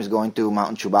last time, is going to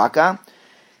Mountain Chewbacca.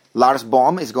 Lars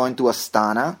Bohm is going to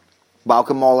Astana. Bauke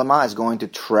Mollema is going to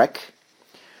Trek.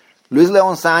 Luis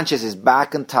Leon Sanchez is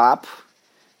back on top,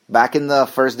 back in the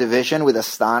first division with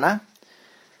Astana.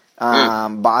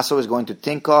 Basso is going to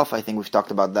Tinkoff. I think we've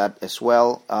talked about that as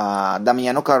well.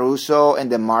 Damiano Caruso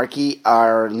and DeMarchi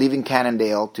are leaving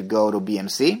Cannondale to go to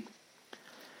BMC.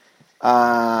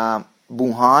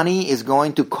 Buhani is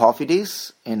going to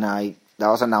Cofidis, and That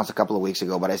was announced a couple of weeks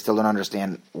ago, but I still don't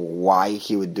understand why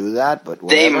he would do that. But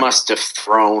They whatever. must have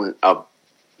thrown a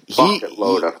bucket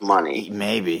load of money.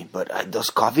 Maybe, but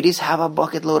does Cofidis have a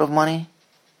bucket load of money?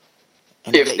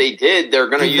 And If they did, they're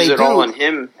going to if use they it all do, on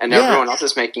him, and yeah. everyone else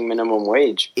is making minimum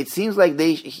wage. It seems like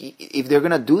if they're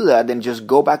gonna do that, then just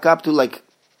go back up to like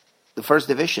the first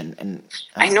division. And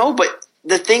I know, but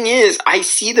the thing is, I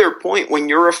see their point. When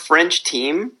you're a French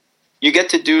team, you get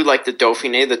to do like the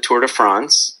Dauphiné, the Tour de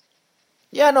France.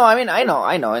 Yeah, no, I mean, I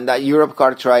know, and that Europe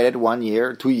car tried it 1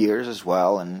 year, 2 years as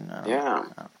well, and Yeah.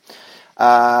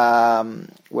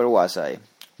 Where was I?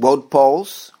 Wout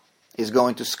Poels is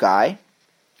going to Sky.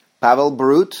 Pavel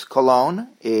Brut, Cologne,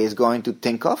 is going to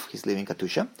Tinkoff. He's leaving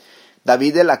Katusha.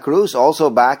 David de la Cruz, also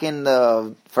back in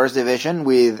the first division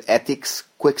with Ethics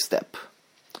Quickstep.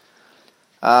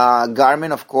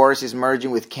 Garmin, of course, is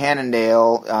merging with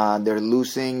Cannondale. They're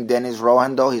losing Dennis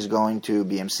Rohando. He's going to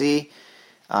BMC.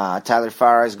 Tyler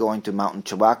Farah is going to Mountain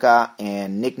Chewbacca.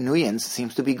 And Nick Nuyens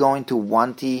seems to be going to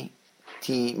Wanty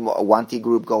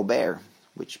Group Gobert,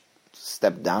 which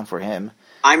stepped down for him.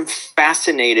 I'm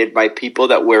fascinated by people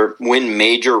that win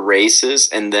major races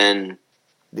and then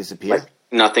Disappear. like,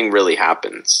 nothing really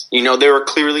happens. You know, they were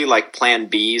clearly like plan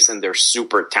Bs and they're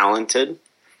super talented.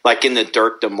 Like in the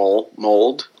Dirk de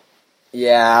mold.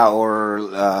 Yeah, or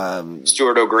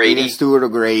Stuart O'Grady. even Stuart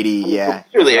O'Grady, yeah. Clearly,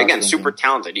 That's what I again, was super thinking.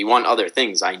 talented. He won other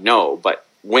things, I know, but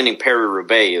winning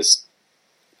Paris-Roubaix is...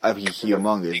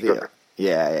 Humongous, Bigger.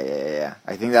 yeah.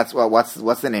 I think that's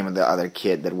what's the name of the other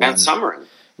kid that won? Van Summeren.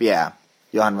 Yeah,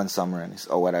 Johan van Summeren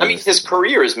or whatever. I mean, his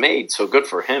career is made, so good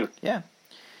for him. Yeah.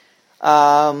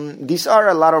 These are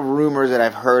a lot of rumors that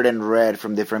I've heard and read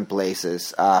from different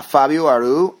places. Fabio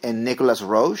Aru and Nicolas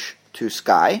Roche to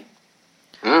Sky.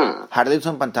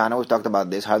 Harlison Pantano, we've talked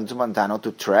about this. Harlison Pantano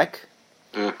to Trek.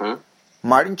 Mm-hmm.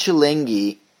 Martin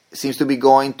Chilengi seems to be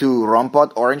going to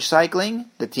Rompot Orange Cycling,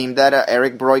 the team that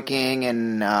Eric Broiking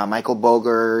and Michael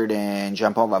Bogert and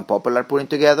Jean-Paul Van Poppel are putting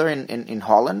together in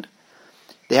Holland.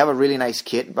 They have a really nice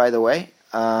kit, by the way.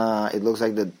 It looks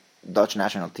like the Dutch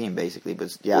national team, basically.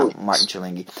 But yeah, Ooh. Martin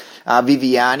Chilengi.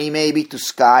 Viviani, maybe, to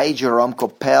Sky. Jerome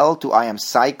Coppel to I Am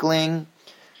Cycling.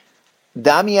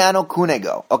 Damiano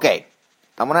Cunego. Okay,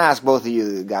 I'm going to ask both of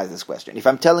you guys this question. If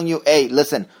I'm telling you, hey,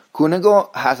 listen, Cunego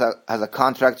has a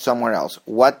contract somewhere else,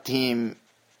 what team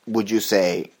would you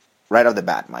say right off the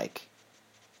bat, Mike?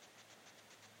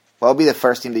 What would be the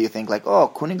first team that you think, like,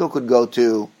 oh, Cunego could go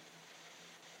to?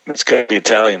 It's got to be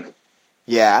Italian.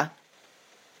 Yeah.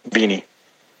 Vini.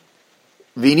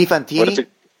 Vini Fantini?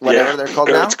 Whatever they're called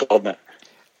whatever now? it's called now.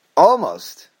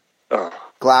 Almost. Oh.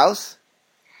 Klaus?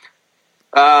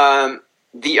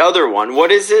 The other one, what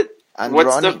is it?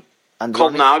 What's the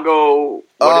Colnago?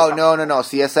 Oh, no.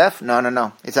 CSF?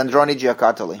 No. It's Androni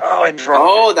Giocattoli. Oh, and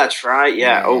Oh, that's right.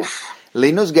 Yeah. Oof.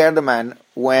 Linus Gerdeman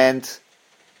went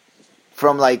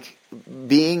from like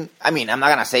being, I mean, I'm not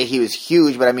going to say he was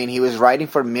huge, but I mean, he was riding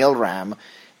for Milram,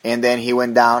 and then he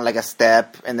went down like a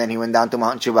step, and then he went down to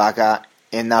Mount Chewbacca,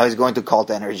 and now he's going to Cult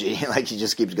Energy. Like, he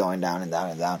just keeps going down and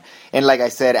down and down. And like I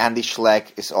said, Andy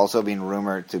Schleck is also being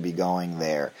rumored to be going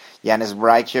there. Janis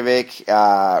Brajcevic,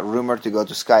 rumored to go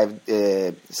to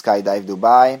Skydive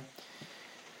Dubai.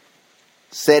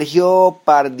 Sergio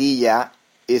Pardilla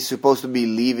is supposed to be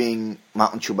leaving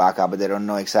Mountain Chewbacca, but they don't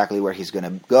know exactly where he's going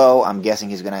to go. I'm guessing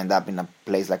he's going to end up in a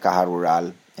place like Caja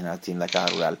Rural, in a team like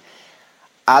Caja Rural.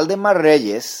 Aldemar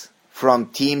Reyes from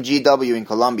Team GW in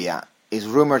Colombia is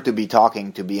rumored to be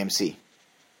talking to BMC.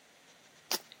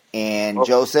 And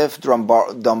Joseph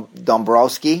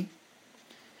Dombrowski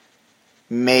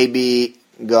may be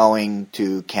going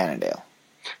to Cannondale.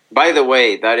 By the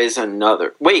way, that is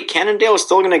another... Wait, Cannondale is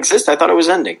still going to exist? I thought it was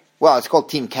ending. Well, it's called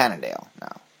Team Cannondale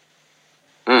now.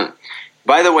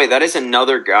 By the way, that is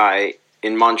another guy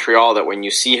in Montreal that when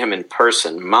you see him in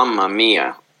person, mamma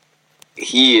mia,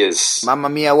 he is... Mamma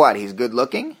mia what? He's good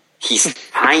looking? He's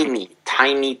tiny,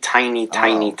 and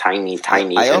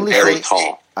very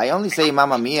tall. I only say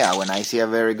mamma mia when I see a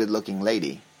very good looking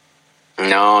lady.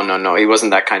 No. He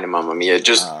wasn't that kind of mamma mia.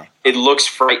 It looks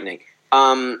frightening.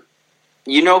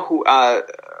 You know who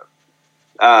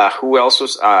else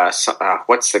was...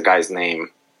 what's the guy's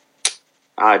name?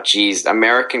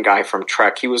 American guy from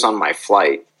Trek. He was on my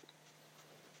flight.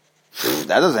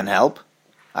 That doesn't help.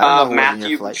 I don't know who was in Matthew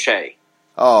your flight. Boucher.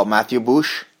 Oh, Matthew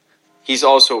Bush. He's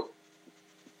also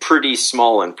pretty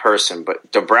small in person,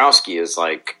 but Dombrowski is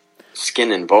like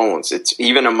skin and bones. It's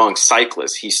even among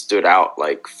cyclists, he stood out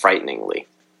like frighteningly.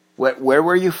 Where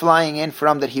were you flying in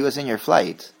from that he was in your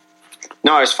flight?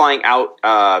 No, I was flying out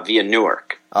via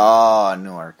Newark. Oh,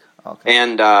 Newark. Okay.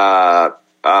 And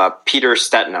Peter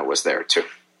Stetina was there too.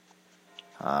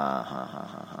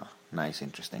 Nice,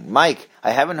 interesting. Mike,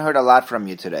 I haven't heard a lot from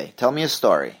you today. Tell me a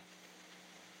story.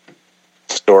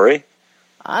 Story?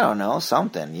 I don't know,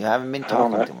 something. You haven't been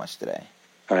talking too much today.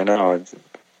 I know.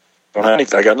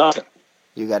 I got nothing.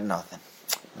 You got nothing.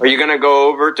 Are you going to go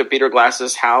over to Peter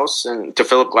Glass's house and to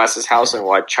Philip Glass's house and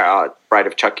watch Bride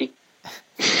of Chucky?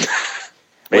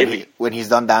 Maybe. When he's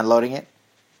done downloading it?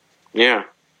 Yeah.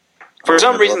 For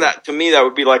some reason, that to me, that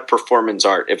would be like performance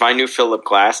art. If I knew Philip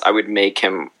Glass, I would make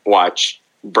him watch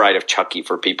Bride of Chucky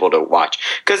for people to watch.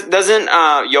 Because doesn't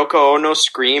Yoko Ono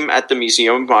scream at the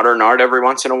Museum of Modern Art every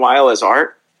once in a while as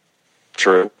art?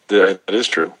 True. That is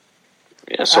true.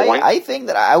 Yeah, so I think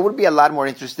that I would be a lot more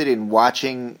interested in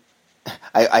watching...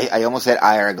 I almost said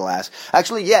Ira Glass.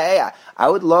 Actually, yeah. I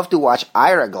would love to watch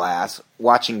Ira Glass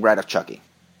watching Bride of Chucky.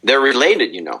 They're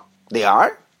related, you know. They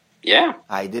are? Yeah.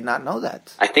 I did not know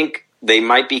that. I think they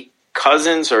might be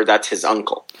cousins or that's his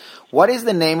uncle. What is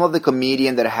the name of the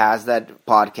comedian that has that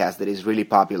podcast that is really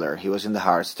popular? He was in the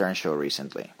Howard Stern show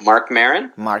recently. Mark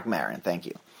Maron? Mark Maron, thank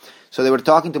you. So they were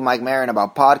talking to Mike Maron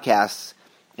about podcasts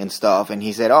and stuff, and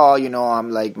he said, oh, I'm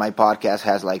like, my podcast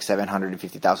has like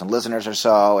 750,000 listeners or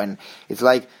so, and it's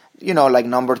like, like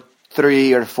number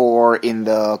 3 or 4 in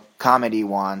the comedy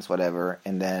ones, whatever.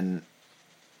 And then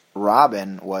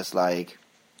Robin was like,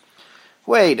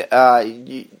 wait,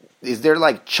 is there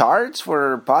like charts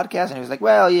for podcasts? And he was like,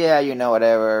 well, yeah,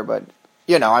 whatever, but,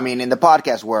 in the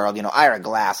podcast world, Ira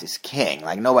Glass is king,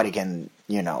 like nobody can,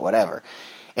 whatever.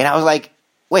 And I was like,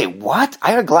 wait, what?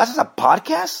 Ira Glass has a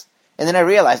podcast? And then I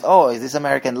realized, is This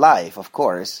American Life, of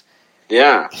course.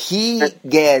 Yeah. He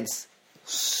gets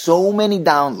so many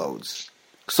downloads.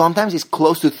 Sometimes it's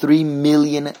close to 3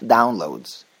 million downloads.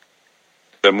 Is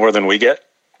that more than we get?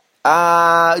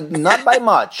 Not by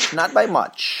much. Not by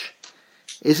much.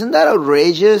 Isn't that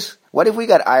outrageous? What if we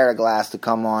got Ira Glass to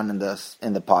come on in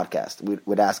the podcast?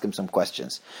 We'd ask him some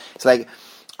questions. It's like,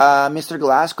 Mr.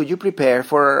 Glass, could you prepare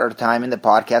for our time in the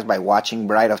podcast by watching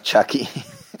Bride of Chucky?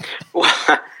 Well,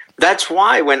 that's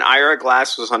why when Ira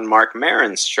Glass was on Mark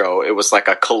Maron's show, it was like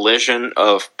a collision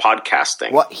of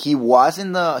podcasting. What he was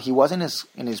in his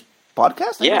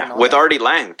podcast? Yeah, with Artie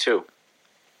Lang too.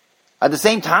 At the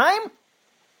same time?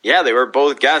 Yeah, they were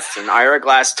both guests, and Ira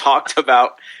Glass talked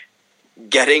about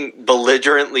getting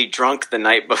belligerently drunk the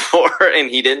night before,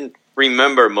 and he didn't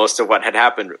remember most of what had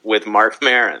happened with Mark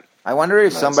Maron. I wonder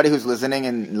if somebody who's listening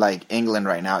in like England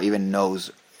right now even knows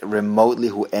remotely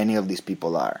who any of these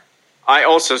people are. I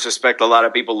also suspect a lot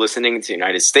of people listening to the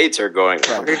United States are going,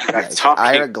 what are you guys talking?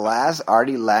 Ira Glass,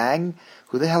 Artie Lang,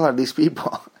 who the hell are these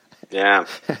people? Yeah.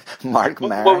 Mark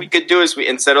Maron. What we could do is,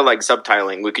 instead of like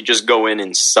subtitling, we could just go in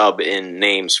and sub in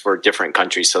names for different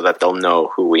countries so that they'll know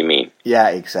who we mean. Yeah,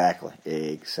 exactly.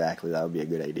 That would be a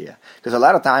good idea. Because a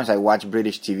lot of times I watch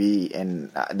British TV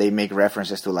and they make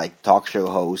references to like talk show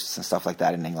hosts and stuff like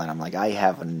that in England. I'm like, I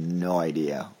have no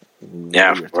idea what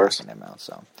you're talking about.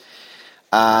 So.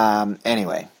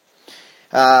 Anyway,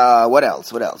 what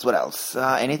else?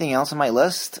 Anything else on my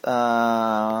list?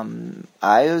 I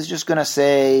was just gonna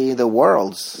say the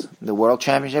World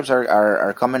Championships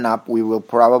are coming up. We will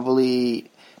probably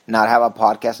not have a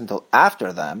podcast until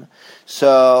after them.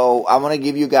 So I'm gonna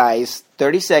give you guys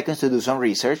 30 seconds to do some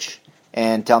research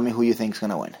and tell me who you think is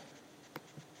gonna win.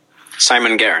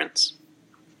 Simon Gerrans.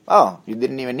 Oh, you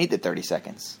didn't even need the 30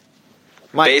 seconds.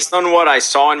 Based on what I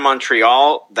saw in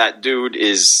Montreal, that dude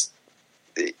is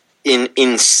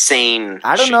insane.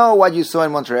 I don't know what you saw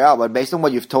in Montreal, but based on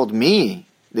what you've told me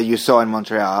that you saw in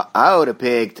Montreal, I would have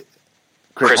picked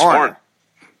Chris Horner.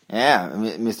 Yeah,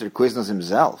 Mr. Quiznos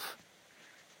himself.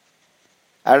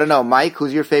 I don't know. Mike,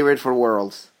 who's your favorite for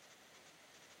Worlds?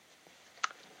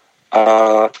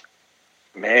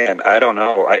 Man, I don't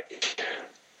know.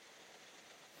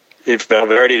 If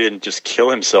Valverde didn't just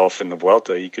kill himself in the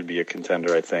Vuelta, he could be a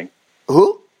contender, I think.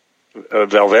 Who?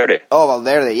 Valverde. Oh,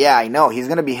 Valverde. Yeah, I know. He's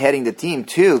going to be heading the team,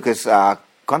 too, because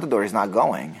Contador is not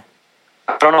going.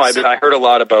 I don't know. I heard a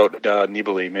lot about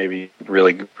Nibali maybe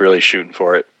really, really shooting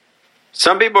for it.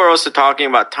 Some people are also talking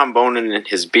about Tom Bonen and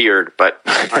his beard, but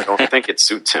I don't think it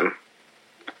suits him.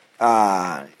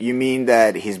 You mean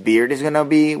that his beard is going to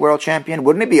be world champion?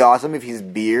 Wouldn't it be awesome if his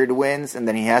beard wins and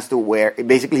then he has to wear...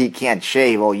 Basically, he can't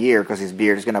shave all year because his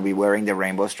beard is going to be wearing the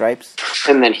rainbow stripes?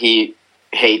 And then he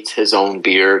hates his own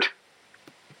beard.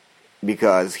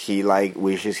 Because he,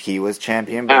 wishes he was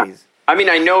champion, but he's... I mean,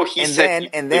 I know he said...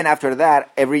 And then after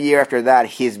that, every year after that,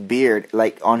 his beard,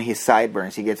 on his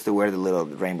sideburns, he gets to wear the little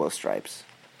rainbow stripes.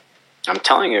 I'm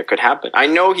telling you, it could happen. I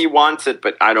know he wants it,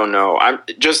 but I don't know. I'm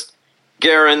just...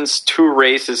 Gerrans, 2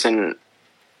 races in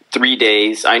 3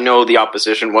 days. I know the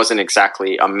opposition wasn't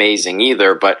exactly amazing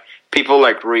either, but people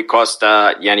like Rui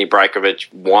Costa, Yanni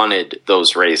Brajkovic wanted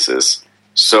those races.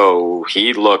 So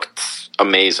he looked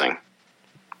amazing.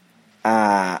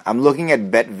 I'm looking at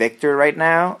Bet Victor right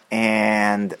now,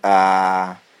 and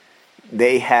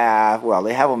they have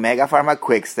Omega Pharma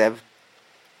Quickstep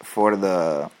for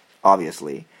the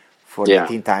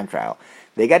team time trial.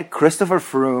 They got Christopher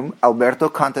Froome, Alberto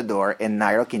Contador, and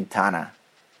Nairo Quintana.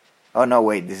 Oh no,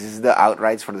 wait! This is the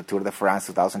outrights for the Tour de France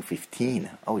 2015.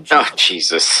 Oh Jesus! Oh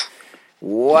Jesus!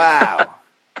 Wow.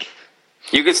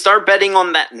 You could start betting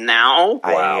on that now?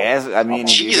 Wow. I mean...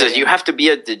 Jesus, you have to be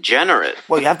a degenerate.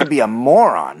 Well, you have to be a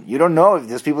moron. You don't know if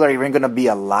these people are even going to be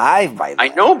alive by then. I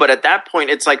know, but at that point,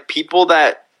 it's like people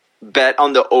that bet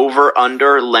on the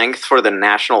over-under length for the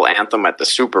national anthem at the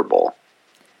Super Bowl.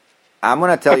 I'm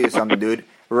going to tell you something, dude.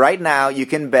 Right now, you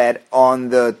can bet on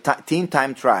the team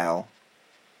time trial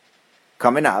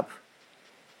coming up,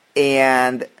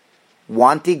 and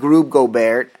Wanty Group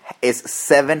Gobert is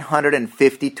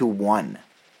 750 to 1.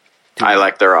 I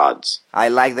like their odds. I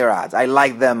like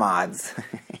them odds.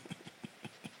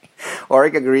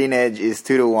 Orica Green Edge is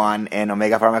 2 to 1, and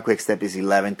Omega Pharma Quickstep is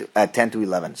 10 to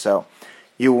 11. So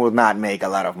you will not make a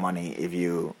lot of money if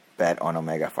you bet on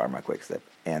Omega Pharma Quickstep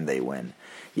and they win.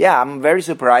 Yeah, I'm very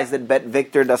surprised that Bet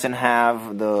Victor doesn't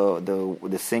have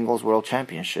the singles world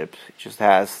championship. It just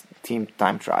has team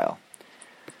time trial.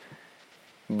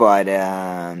 But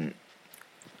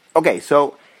okay,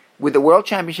 so with the World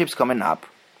Championships coming up,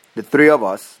 the three of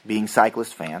us being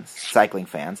cycling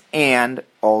fans, and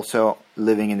also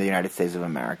living in the United States of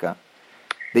America,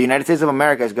 the United States of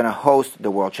America is going to host the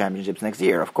World Championships next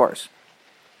year, of course.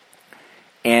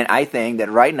 And I think that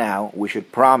right now we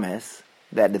should promise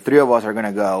that the three of us are going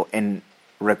to go and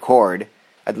record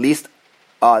at least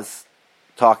us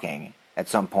talking at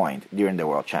some point during the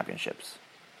World Championships.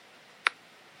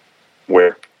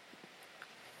 Where?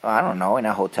 I don't know, in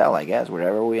a hotel, I guess,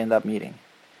 wherever we end up meeting.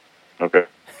 Okay.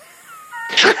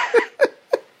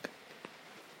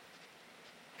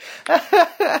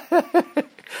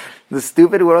 The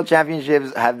stupid World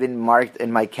Championships have been marked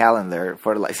in my calendar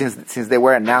for since they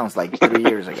were announced 3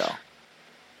 years ago.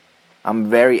 I'm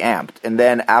very amped. And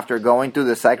then after going to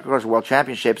the Cyclocross World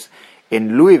Championships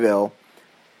in Louisville,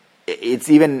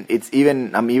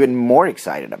 I'm even more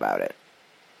excited about it.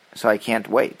 So I can't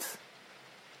wait.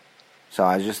 So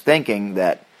I was just thinking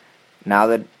that now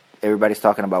that everybody's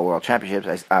talking about World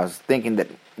Championships, I was thinking that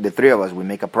the three of us, we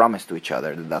make a promise to each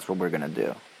other that that's what we're going to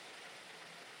do.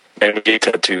 And we get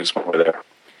tattoos when we're there.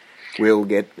 We'll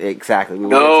get, exactly.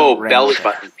 No, belly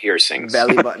button piercings.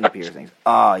 Belly button piercings.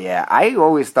 Oh, yeah. I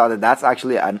always thought that that's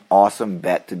actually an awesome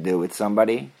bet to do with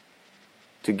somebody.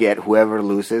 To get whoever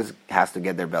loses has to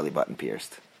get their belly button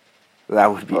pierced. That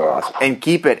would be awesome. And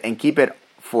keep it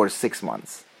for 6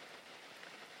 months.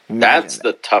 That's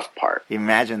the tough part.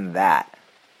 Imagine that.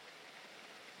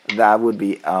 That would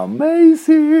be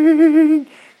amazing.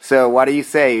 So, what do you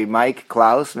say, Mike,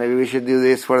 Klaus? Maybe we should do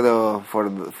this for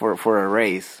a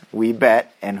race. We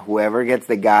bet, and whoever gets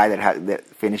the guy that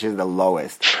finishes the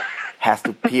lowest has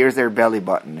to pierce their belly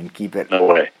button and keep it. No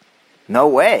way. No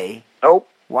way. Nope.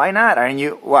 Why not? Aren't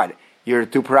you what? You're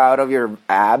too proud of your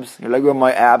abs. You're like, well,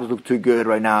 my abs look too good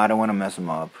right now. I don't want to mess them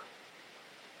up.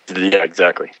 Yeah,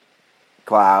 exactly.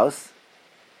 Klaus?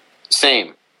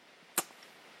 Same.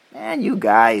 Man, you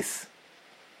guys.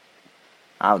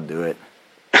 I'll do it.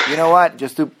 You know what?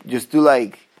 Just to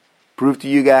prove to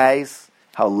you guys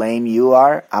how lame you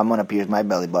are, I'm gonna pierce my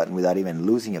belly button without even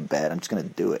losing a bet. I'm just gonna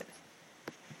do it.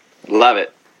 Love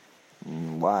it.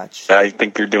 Watch. I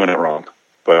think you're doing it wrong,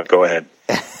 but go ahead.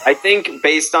 I think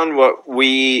based on what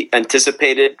we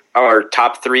anticipated, our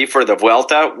top three for the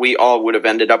Vuelta, we all would have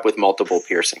ended up with multiple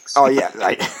piercings. Oh, yeah.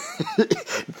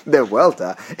 The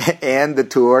Vuelta and the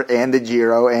Tour and the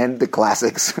Giro and the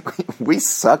Classics. We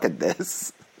suck at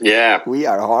this. Yeah. We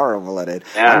are horrible at it.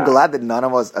 Yeah. I'm glad that none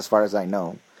of us, as far as I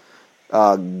know,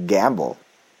 gamble.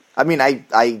 I mean,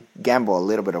 I gamble a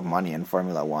little bit of money in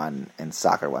Formula One and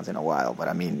soccer once in a while, but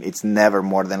I mean, it's never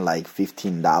more than like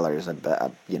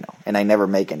 $15, and I never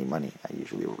make any money. I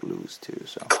usually lose too,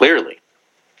 so. Clearly.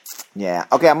 Yeah.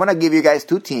 Okay, I'm going to give you guys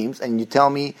two teams, and you tell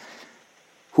me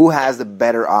who has the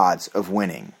better odds of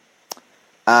winning.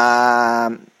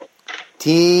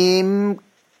 Team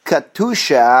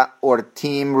Katusha or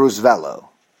Team Roosevelt?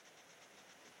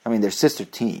 I mean, they're sister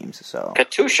teams, so...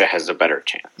 Katusha has a better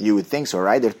chance. You would think so,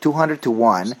 right? They're 200 to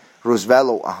 1.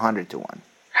 Roosevelt 100 to 1.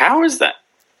 How is that?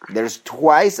 There's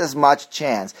twice as much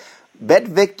chance. Bet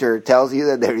Victor tells you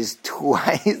that there is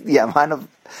twice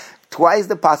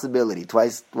the possibility,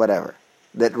 twice whatever,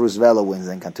 that Roosevelt wins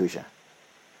than Katusha.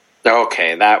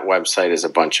 Okay, that website is a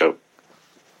bunch of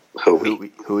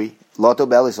Hui. Lotto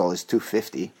Belisol is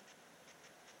 $250.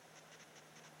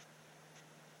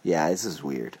 Yeah, this is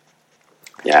weird.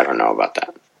 Yeah, I don't know about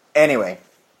that. Anyway,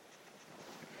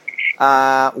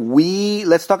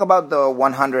 let's talk about the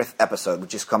 100th episode,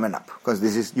 which is coming up,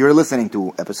 because you're listening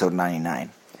to episode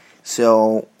 99.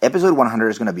 So episode 100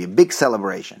 is going to be a big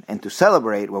celebration, and to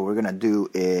celebrate, what we're going to do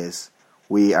is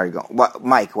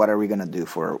Mike, what are we going to do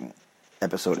for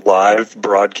episode? Live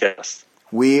broadcast.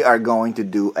 We are going to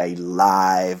do a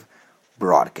live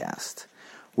broadcast.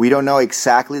 We don't know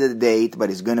exactly the date, but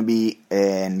it's going to be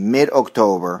in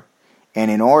mid-October.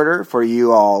 And in order for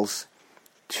you all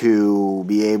to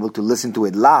be able to listen to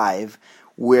it live,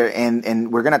 we're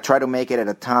going to try to make it at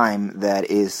a time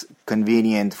that is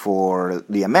convenient for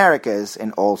the Americas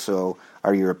and also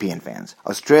our European fans.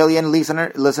 Australian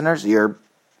listeners, you're,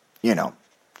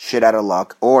 shit out of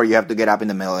luck, or you have to get up in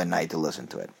the middle of the night to listen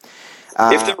to it.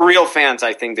 If they're real fans,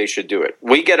 I think they should do it.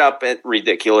 We get up at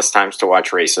ridiculous times to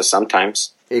watch races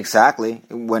sometimes. Exactly.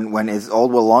 When it's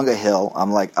Old Wollonga Hill,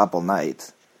 I'm like up all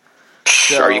night.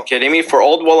 So, are you kidding me? For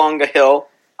Old Wollonga Hill,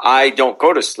 I don't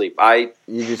go to sleep. I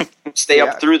stay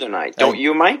up through the night. Don't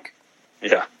you, Mike?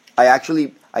 Yeah.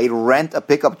 I rent a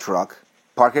pickup truck,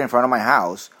 park it in front of my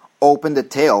house, open the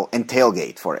tail, and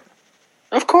tailgate for it.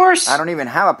 Of course. I don't even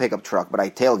have a pickup truck, but I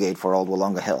tailgate for Old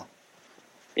Wollonga Hill.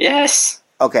 Yes.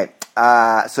 Okay.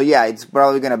 So yeah, it's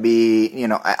probably going to be,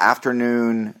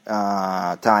 afternoon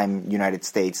time, United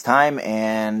States time,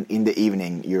 and in the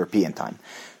evening, European time.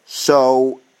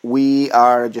 So we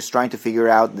are just trying to figure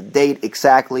out the date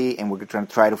exactly, and we're going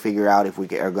to try to figure out if we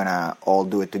are going to all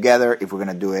do it together, if we're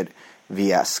going to do it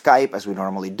via Skype as we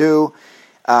normally do.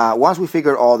 Once we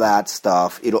figure all that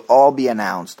stuff, it'll all be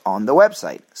announced on the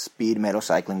website,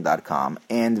 speedmetalcycling.com,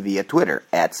 and via Twitter,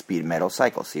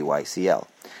 @speedmetalcycle, CYCL.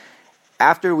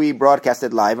 After we broadcast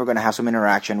it live, we're going to have some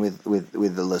interaction with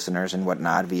the listeners and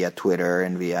whatnot via Twitter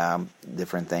and via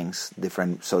different things,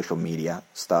 different social media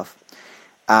stuff.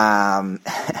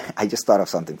 I just thought of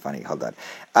something funny. Hold on.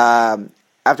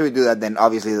 After we do that, then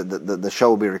obviously the show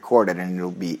will be recorded and it'll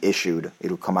be issued.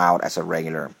 It'll come out as a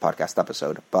regular podcast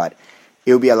episode. But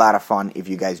it'll be a lot of fun if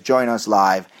you guys join us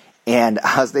live. And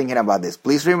I was thinking about this.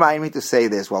 Please remind me to say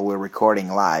this while we're recording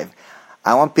live.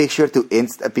 I want people to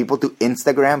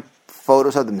Instagram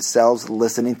photos of themselves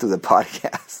listening to the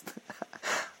podcast.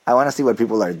 I want to see what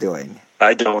people are doing.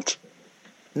 I don't.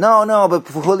 No, but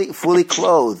fully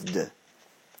clothed.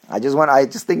 I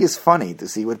just think it's funny to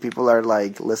see what people are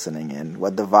like listening and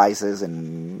what devices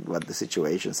and what the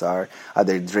situations are. Are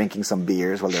they drinking some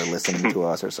beers while they're listening to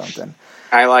us or something?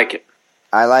 I like it.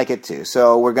 I like it too.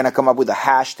 So we're going to come up with a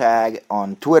hashtag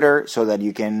on Twitter so that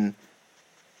you can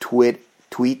tweet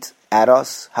at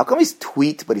us. How come it's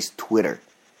tweet but it's Twitter?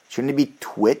 Shouldn't it be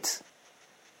twit?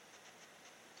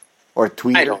 Or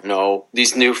tweet? I don't know.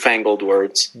 These newfangled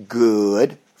words.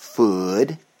 Good.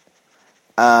 Food.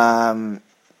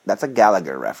 That's a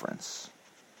Gallagher reference.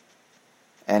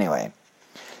 Anyway.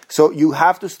 So you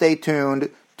have to stay tuned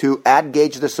to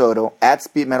 @GageDeSoto,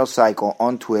 @SpeedMetalCycle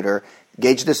on Twitter,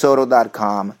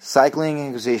 GageDeSoto.com,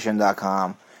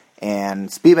 CyclingInquisition.com, and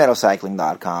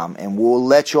SpeedMetalCycling.com. And we'll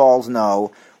let you all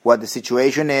know what the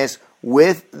situation is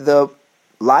with the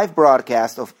live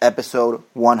broadcast of episode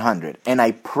 100. And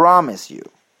I promise you,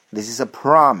 this is a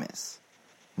promise,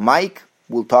 Mike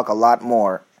will talk a lot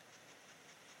more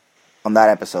on that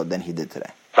episode than he did today.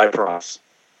 I promise.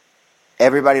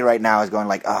 Everybody right now is going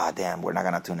like, damn, we're not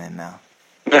going to tune in now.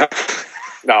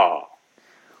 No.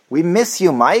 We miss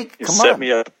you, Mike. You Come set on.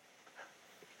 me up.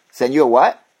 Send you a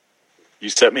what? You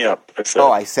set me up.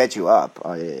 I set you up.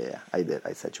 Oh, yeah. I did.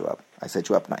 I set you up. I set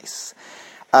you up nice.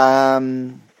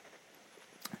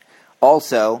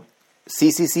 Also,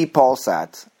 CCC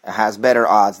Polsat has better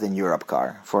odds than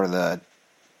Europcar for the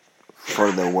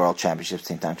World Championships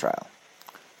Team Time Trial.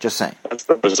 Just saying. That's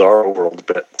the bizarre world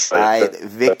bit. I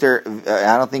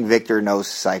don't think Victor knows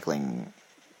cycling,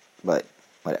 but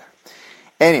whatever.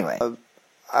 Anyway,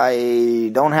 I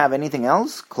don't have anything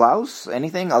else. Klaus,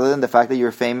 anything other than the fact that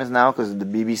you're famous now because the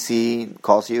BBC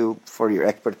calls you for your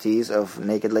expertise of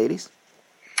naked ladies?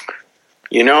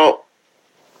 You know,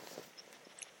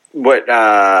 what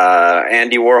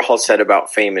Andy Warhol said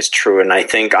about fame is true, and I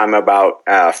think I'm about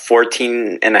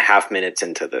 14 and a half minutes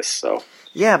into this, so...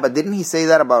 Yeah, but didn't he say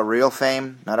that about real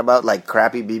fame? Not about, like,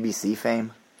 crappy BBC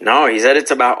fame? No, he said it's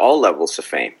about all levels of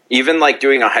fame. Even, like,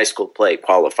 doing a high school play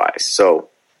qualifies. So,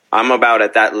 I'm about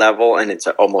at that level, and it's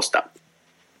almost up.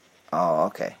 Oh,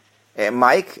 okay.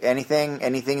 Mike, anything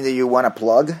that you want to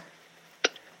plug?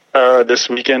 This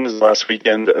weekend is the last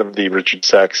weekend of the Richard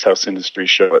Sachs House Industry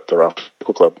Show at the Rock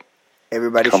Club.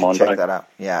 Everybody should check that out.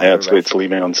 Yeah, it's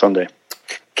leaving on Sunday.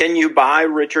 Can you buy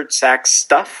Richard Sachs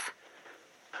stuff?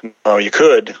 Oh, you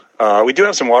could. We do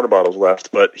have some water bottles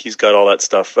left, but he's got all that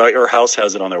stuff. Our house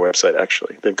has it on their website,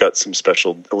 actually. They've got some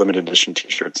special limited edition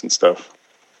T-shirts and stuff.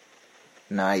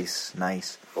 Nice.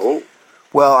 Oh.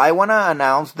 Well, I want to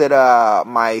announce that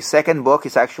my second book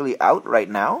is actually out right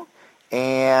now.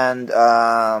 And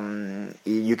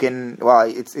you can, well,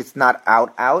 it's not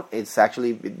out. It's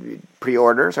actually,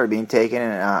 pre-orders are being taken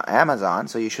in Amazon,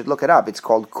 so you should look it up. It's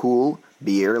called Cool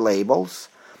Beer Labels.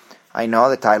 I know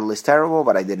the title is terrible,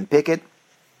 but I didn't pick it.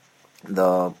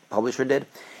 The publisher did.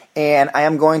 And I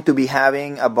am going to be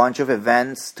having a bunch of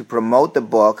events to promote the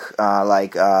book,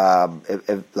 like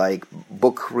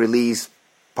book release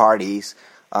parties,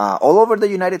 all over the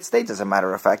United States, as a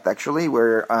matter of fact. Actually,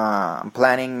 we're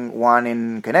planning one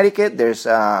in Connecticut. There's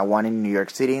one in New York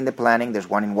City in the planning. There's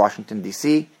one in Washington,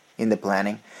 D.C. in the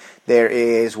planning. There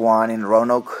is one in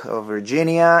Roanoke,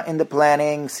 Virginia in the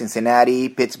planning, Cincinnati,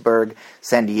 Pittsburgh,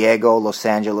 San Diego, Los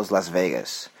Angeles, Las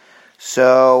Vegas.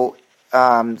 So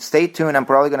stay tuned. I'm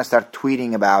probably going to start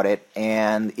tweeting about it.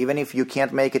 And even if you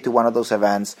can't make it to one of those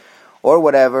events or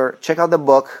whatever, check out the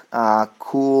book,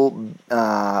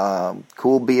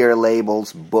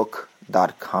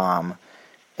 coolbeerlabelsbook.com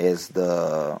is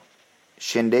the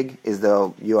shindig, is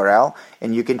the URL.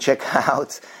 And you can check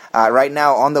out, right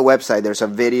now on the website, there's a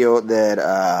video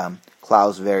that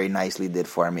Klaus very nicely did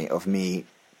for me of me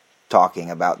talking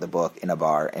about the book in a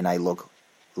bar, and I look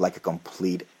like a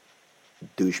complete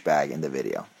douchebag in the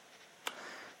video.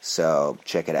 So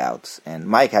check it out. And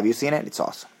Mike, have you seen it? It's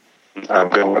awesome. I'm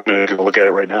going to look at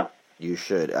it right now. You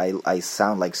should. I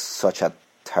sound like such a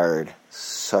turd,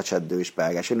 such a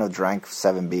douchebag. I shouldn't have drank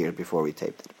 7 beers before we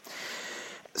taped it.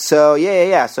 So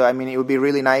yeah. So I mean, it would be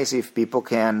really nice if people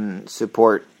can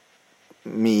support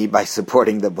me by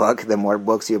supporting the book. The more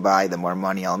books you buy, the more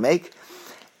money I'll make.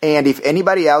 And if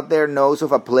anybody out there knows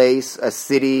of a place, a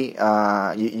city,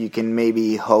 you can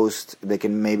maybe host, they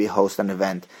can maybe host an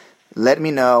event, let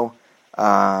me know.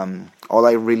 All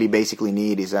I really basically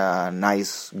need is a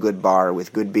nice, good bar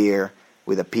with good beer,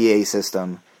 with a PA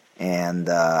system, and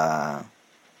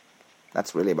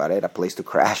that's really about it. A place to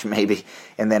crash, maybe.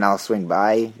 And then I'll swing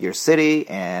by your city,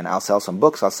 and I'll sell some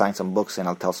books, I'll sign some books, and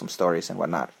I'll tell some stories and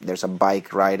whatnot. There's a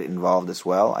bike ride involved as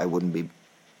well. I wouldn't be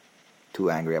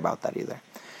too angry about that either.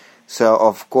 So,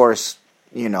 of course,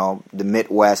 you know, the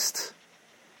Midwest,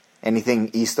 anything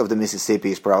east of the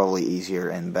Mississippi is probably easier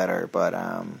and better. But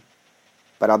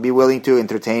I'll be willing to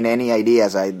entertain any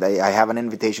ideas. I have an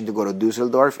invitation to go to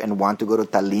Dusseldorf and want to go to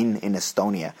Tallinn in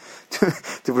Estonia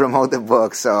to promote the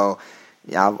book. So,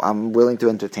 yeah, I'm willing to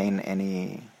entertain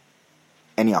any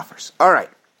offers. All right.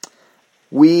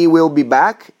 We will be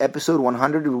back, episode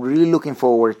 100. We're really looking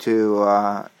forward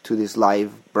to this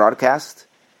live broadcast.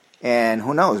 And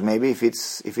who knows, maybe if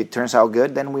it turns out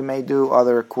good, then we may do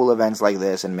other cool events like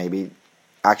this, and maybe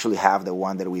actually have the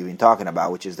one that we've been talking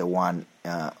about, which is the one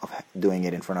of doing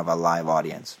it in front of a live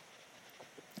audience.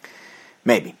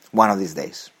 Maybe, one of these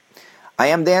days. I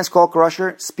am Dan Skull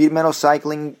Crusher.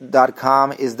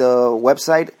 SpeedMetalCycling.com is the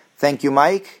website. Thank you,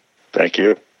 Mike. Thank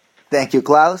you. Thank you,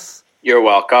 Klaus. You're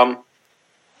welcome.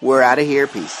 We're out of here.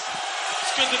 Peace.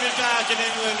 It's good to be back in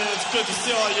England, and it's good to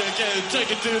see all you again. Take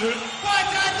it, dude. Bye,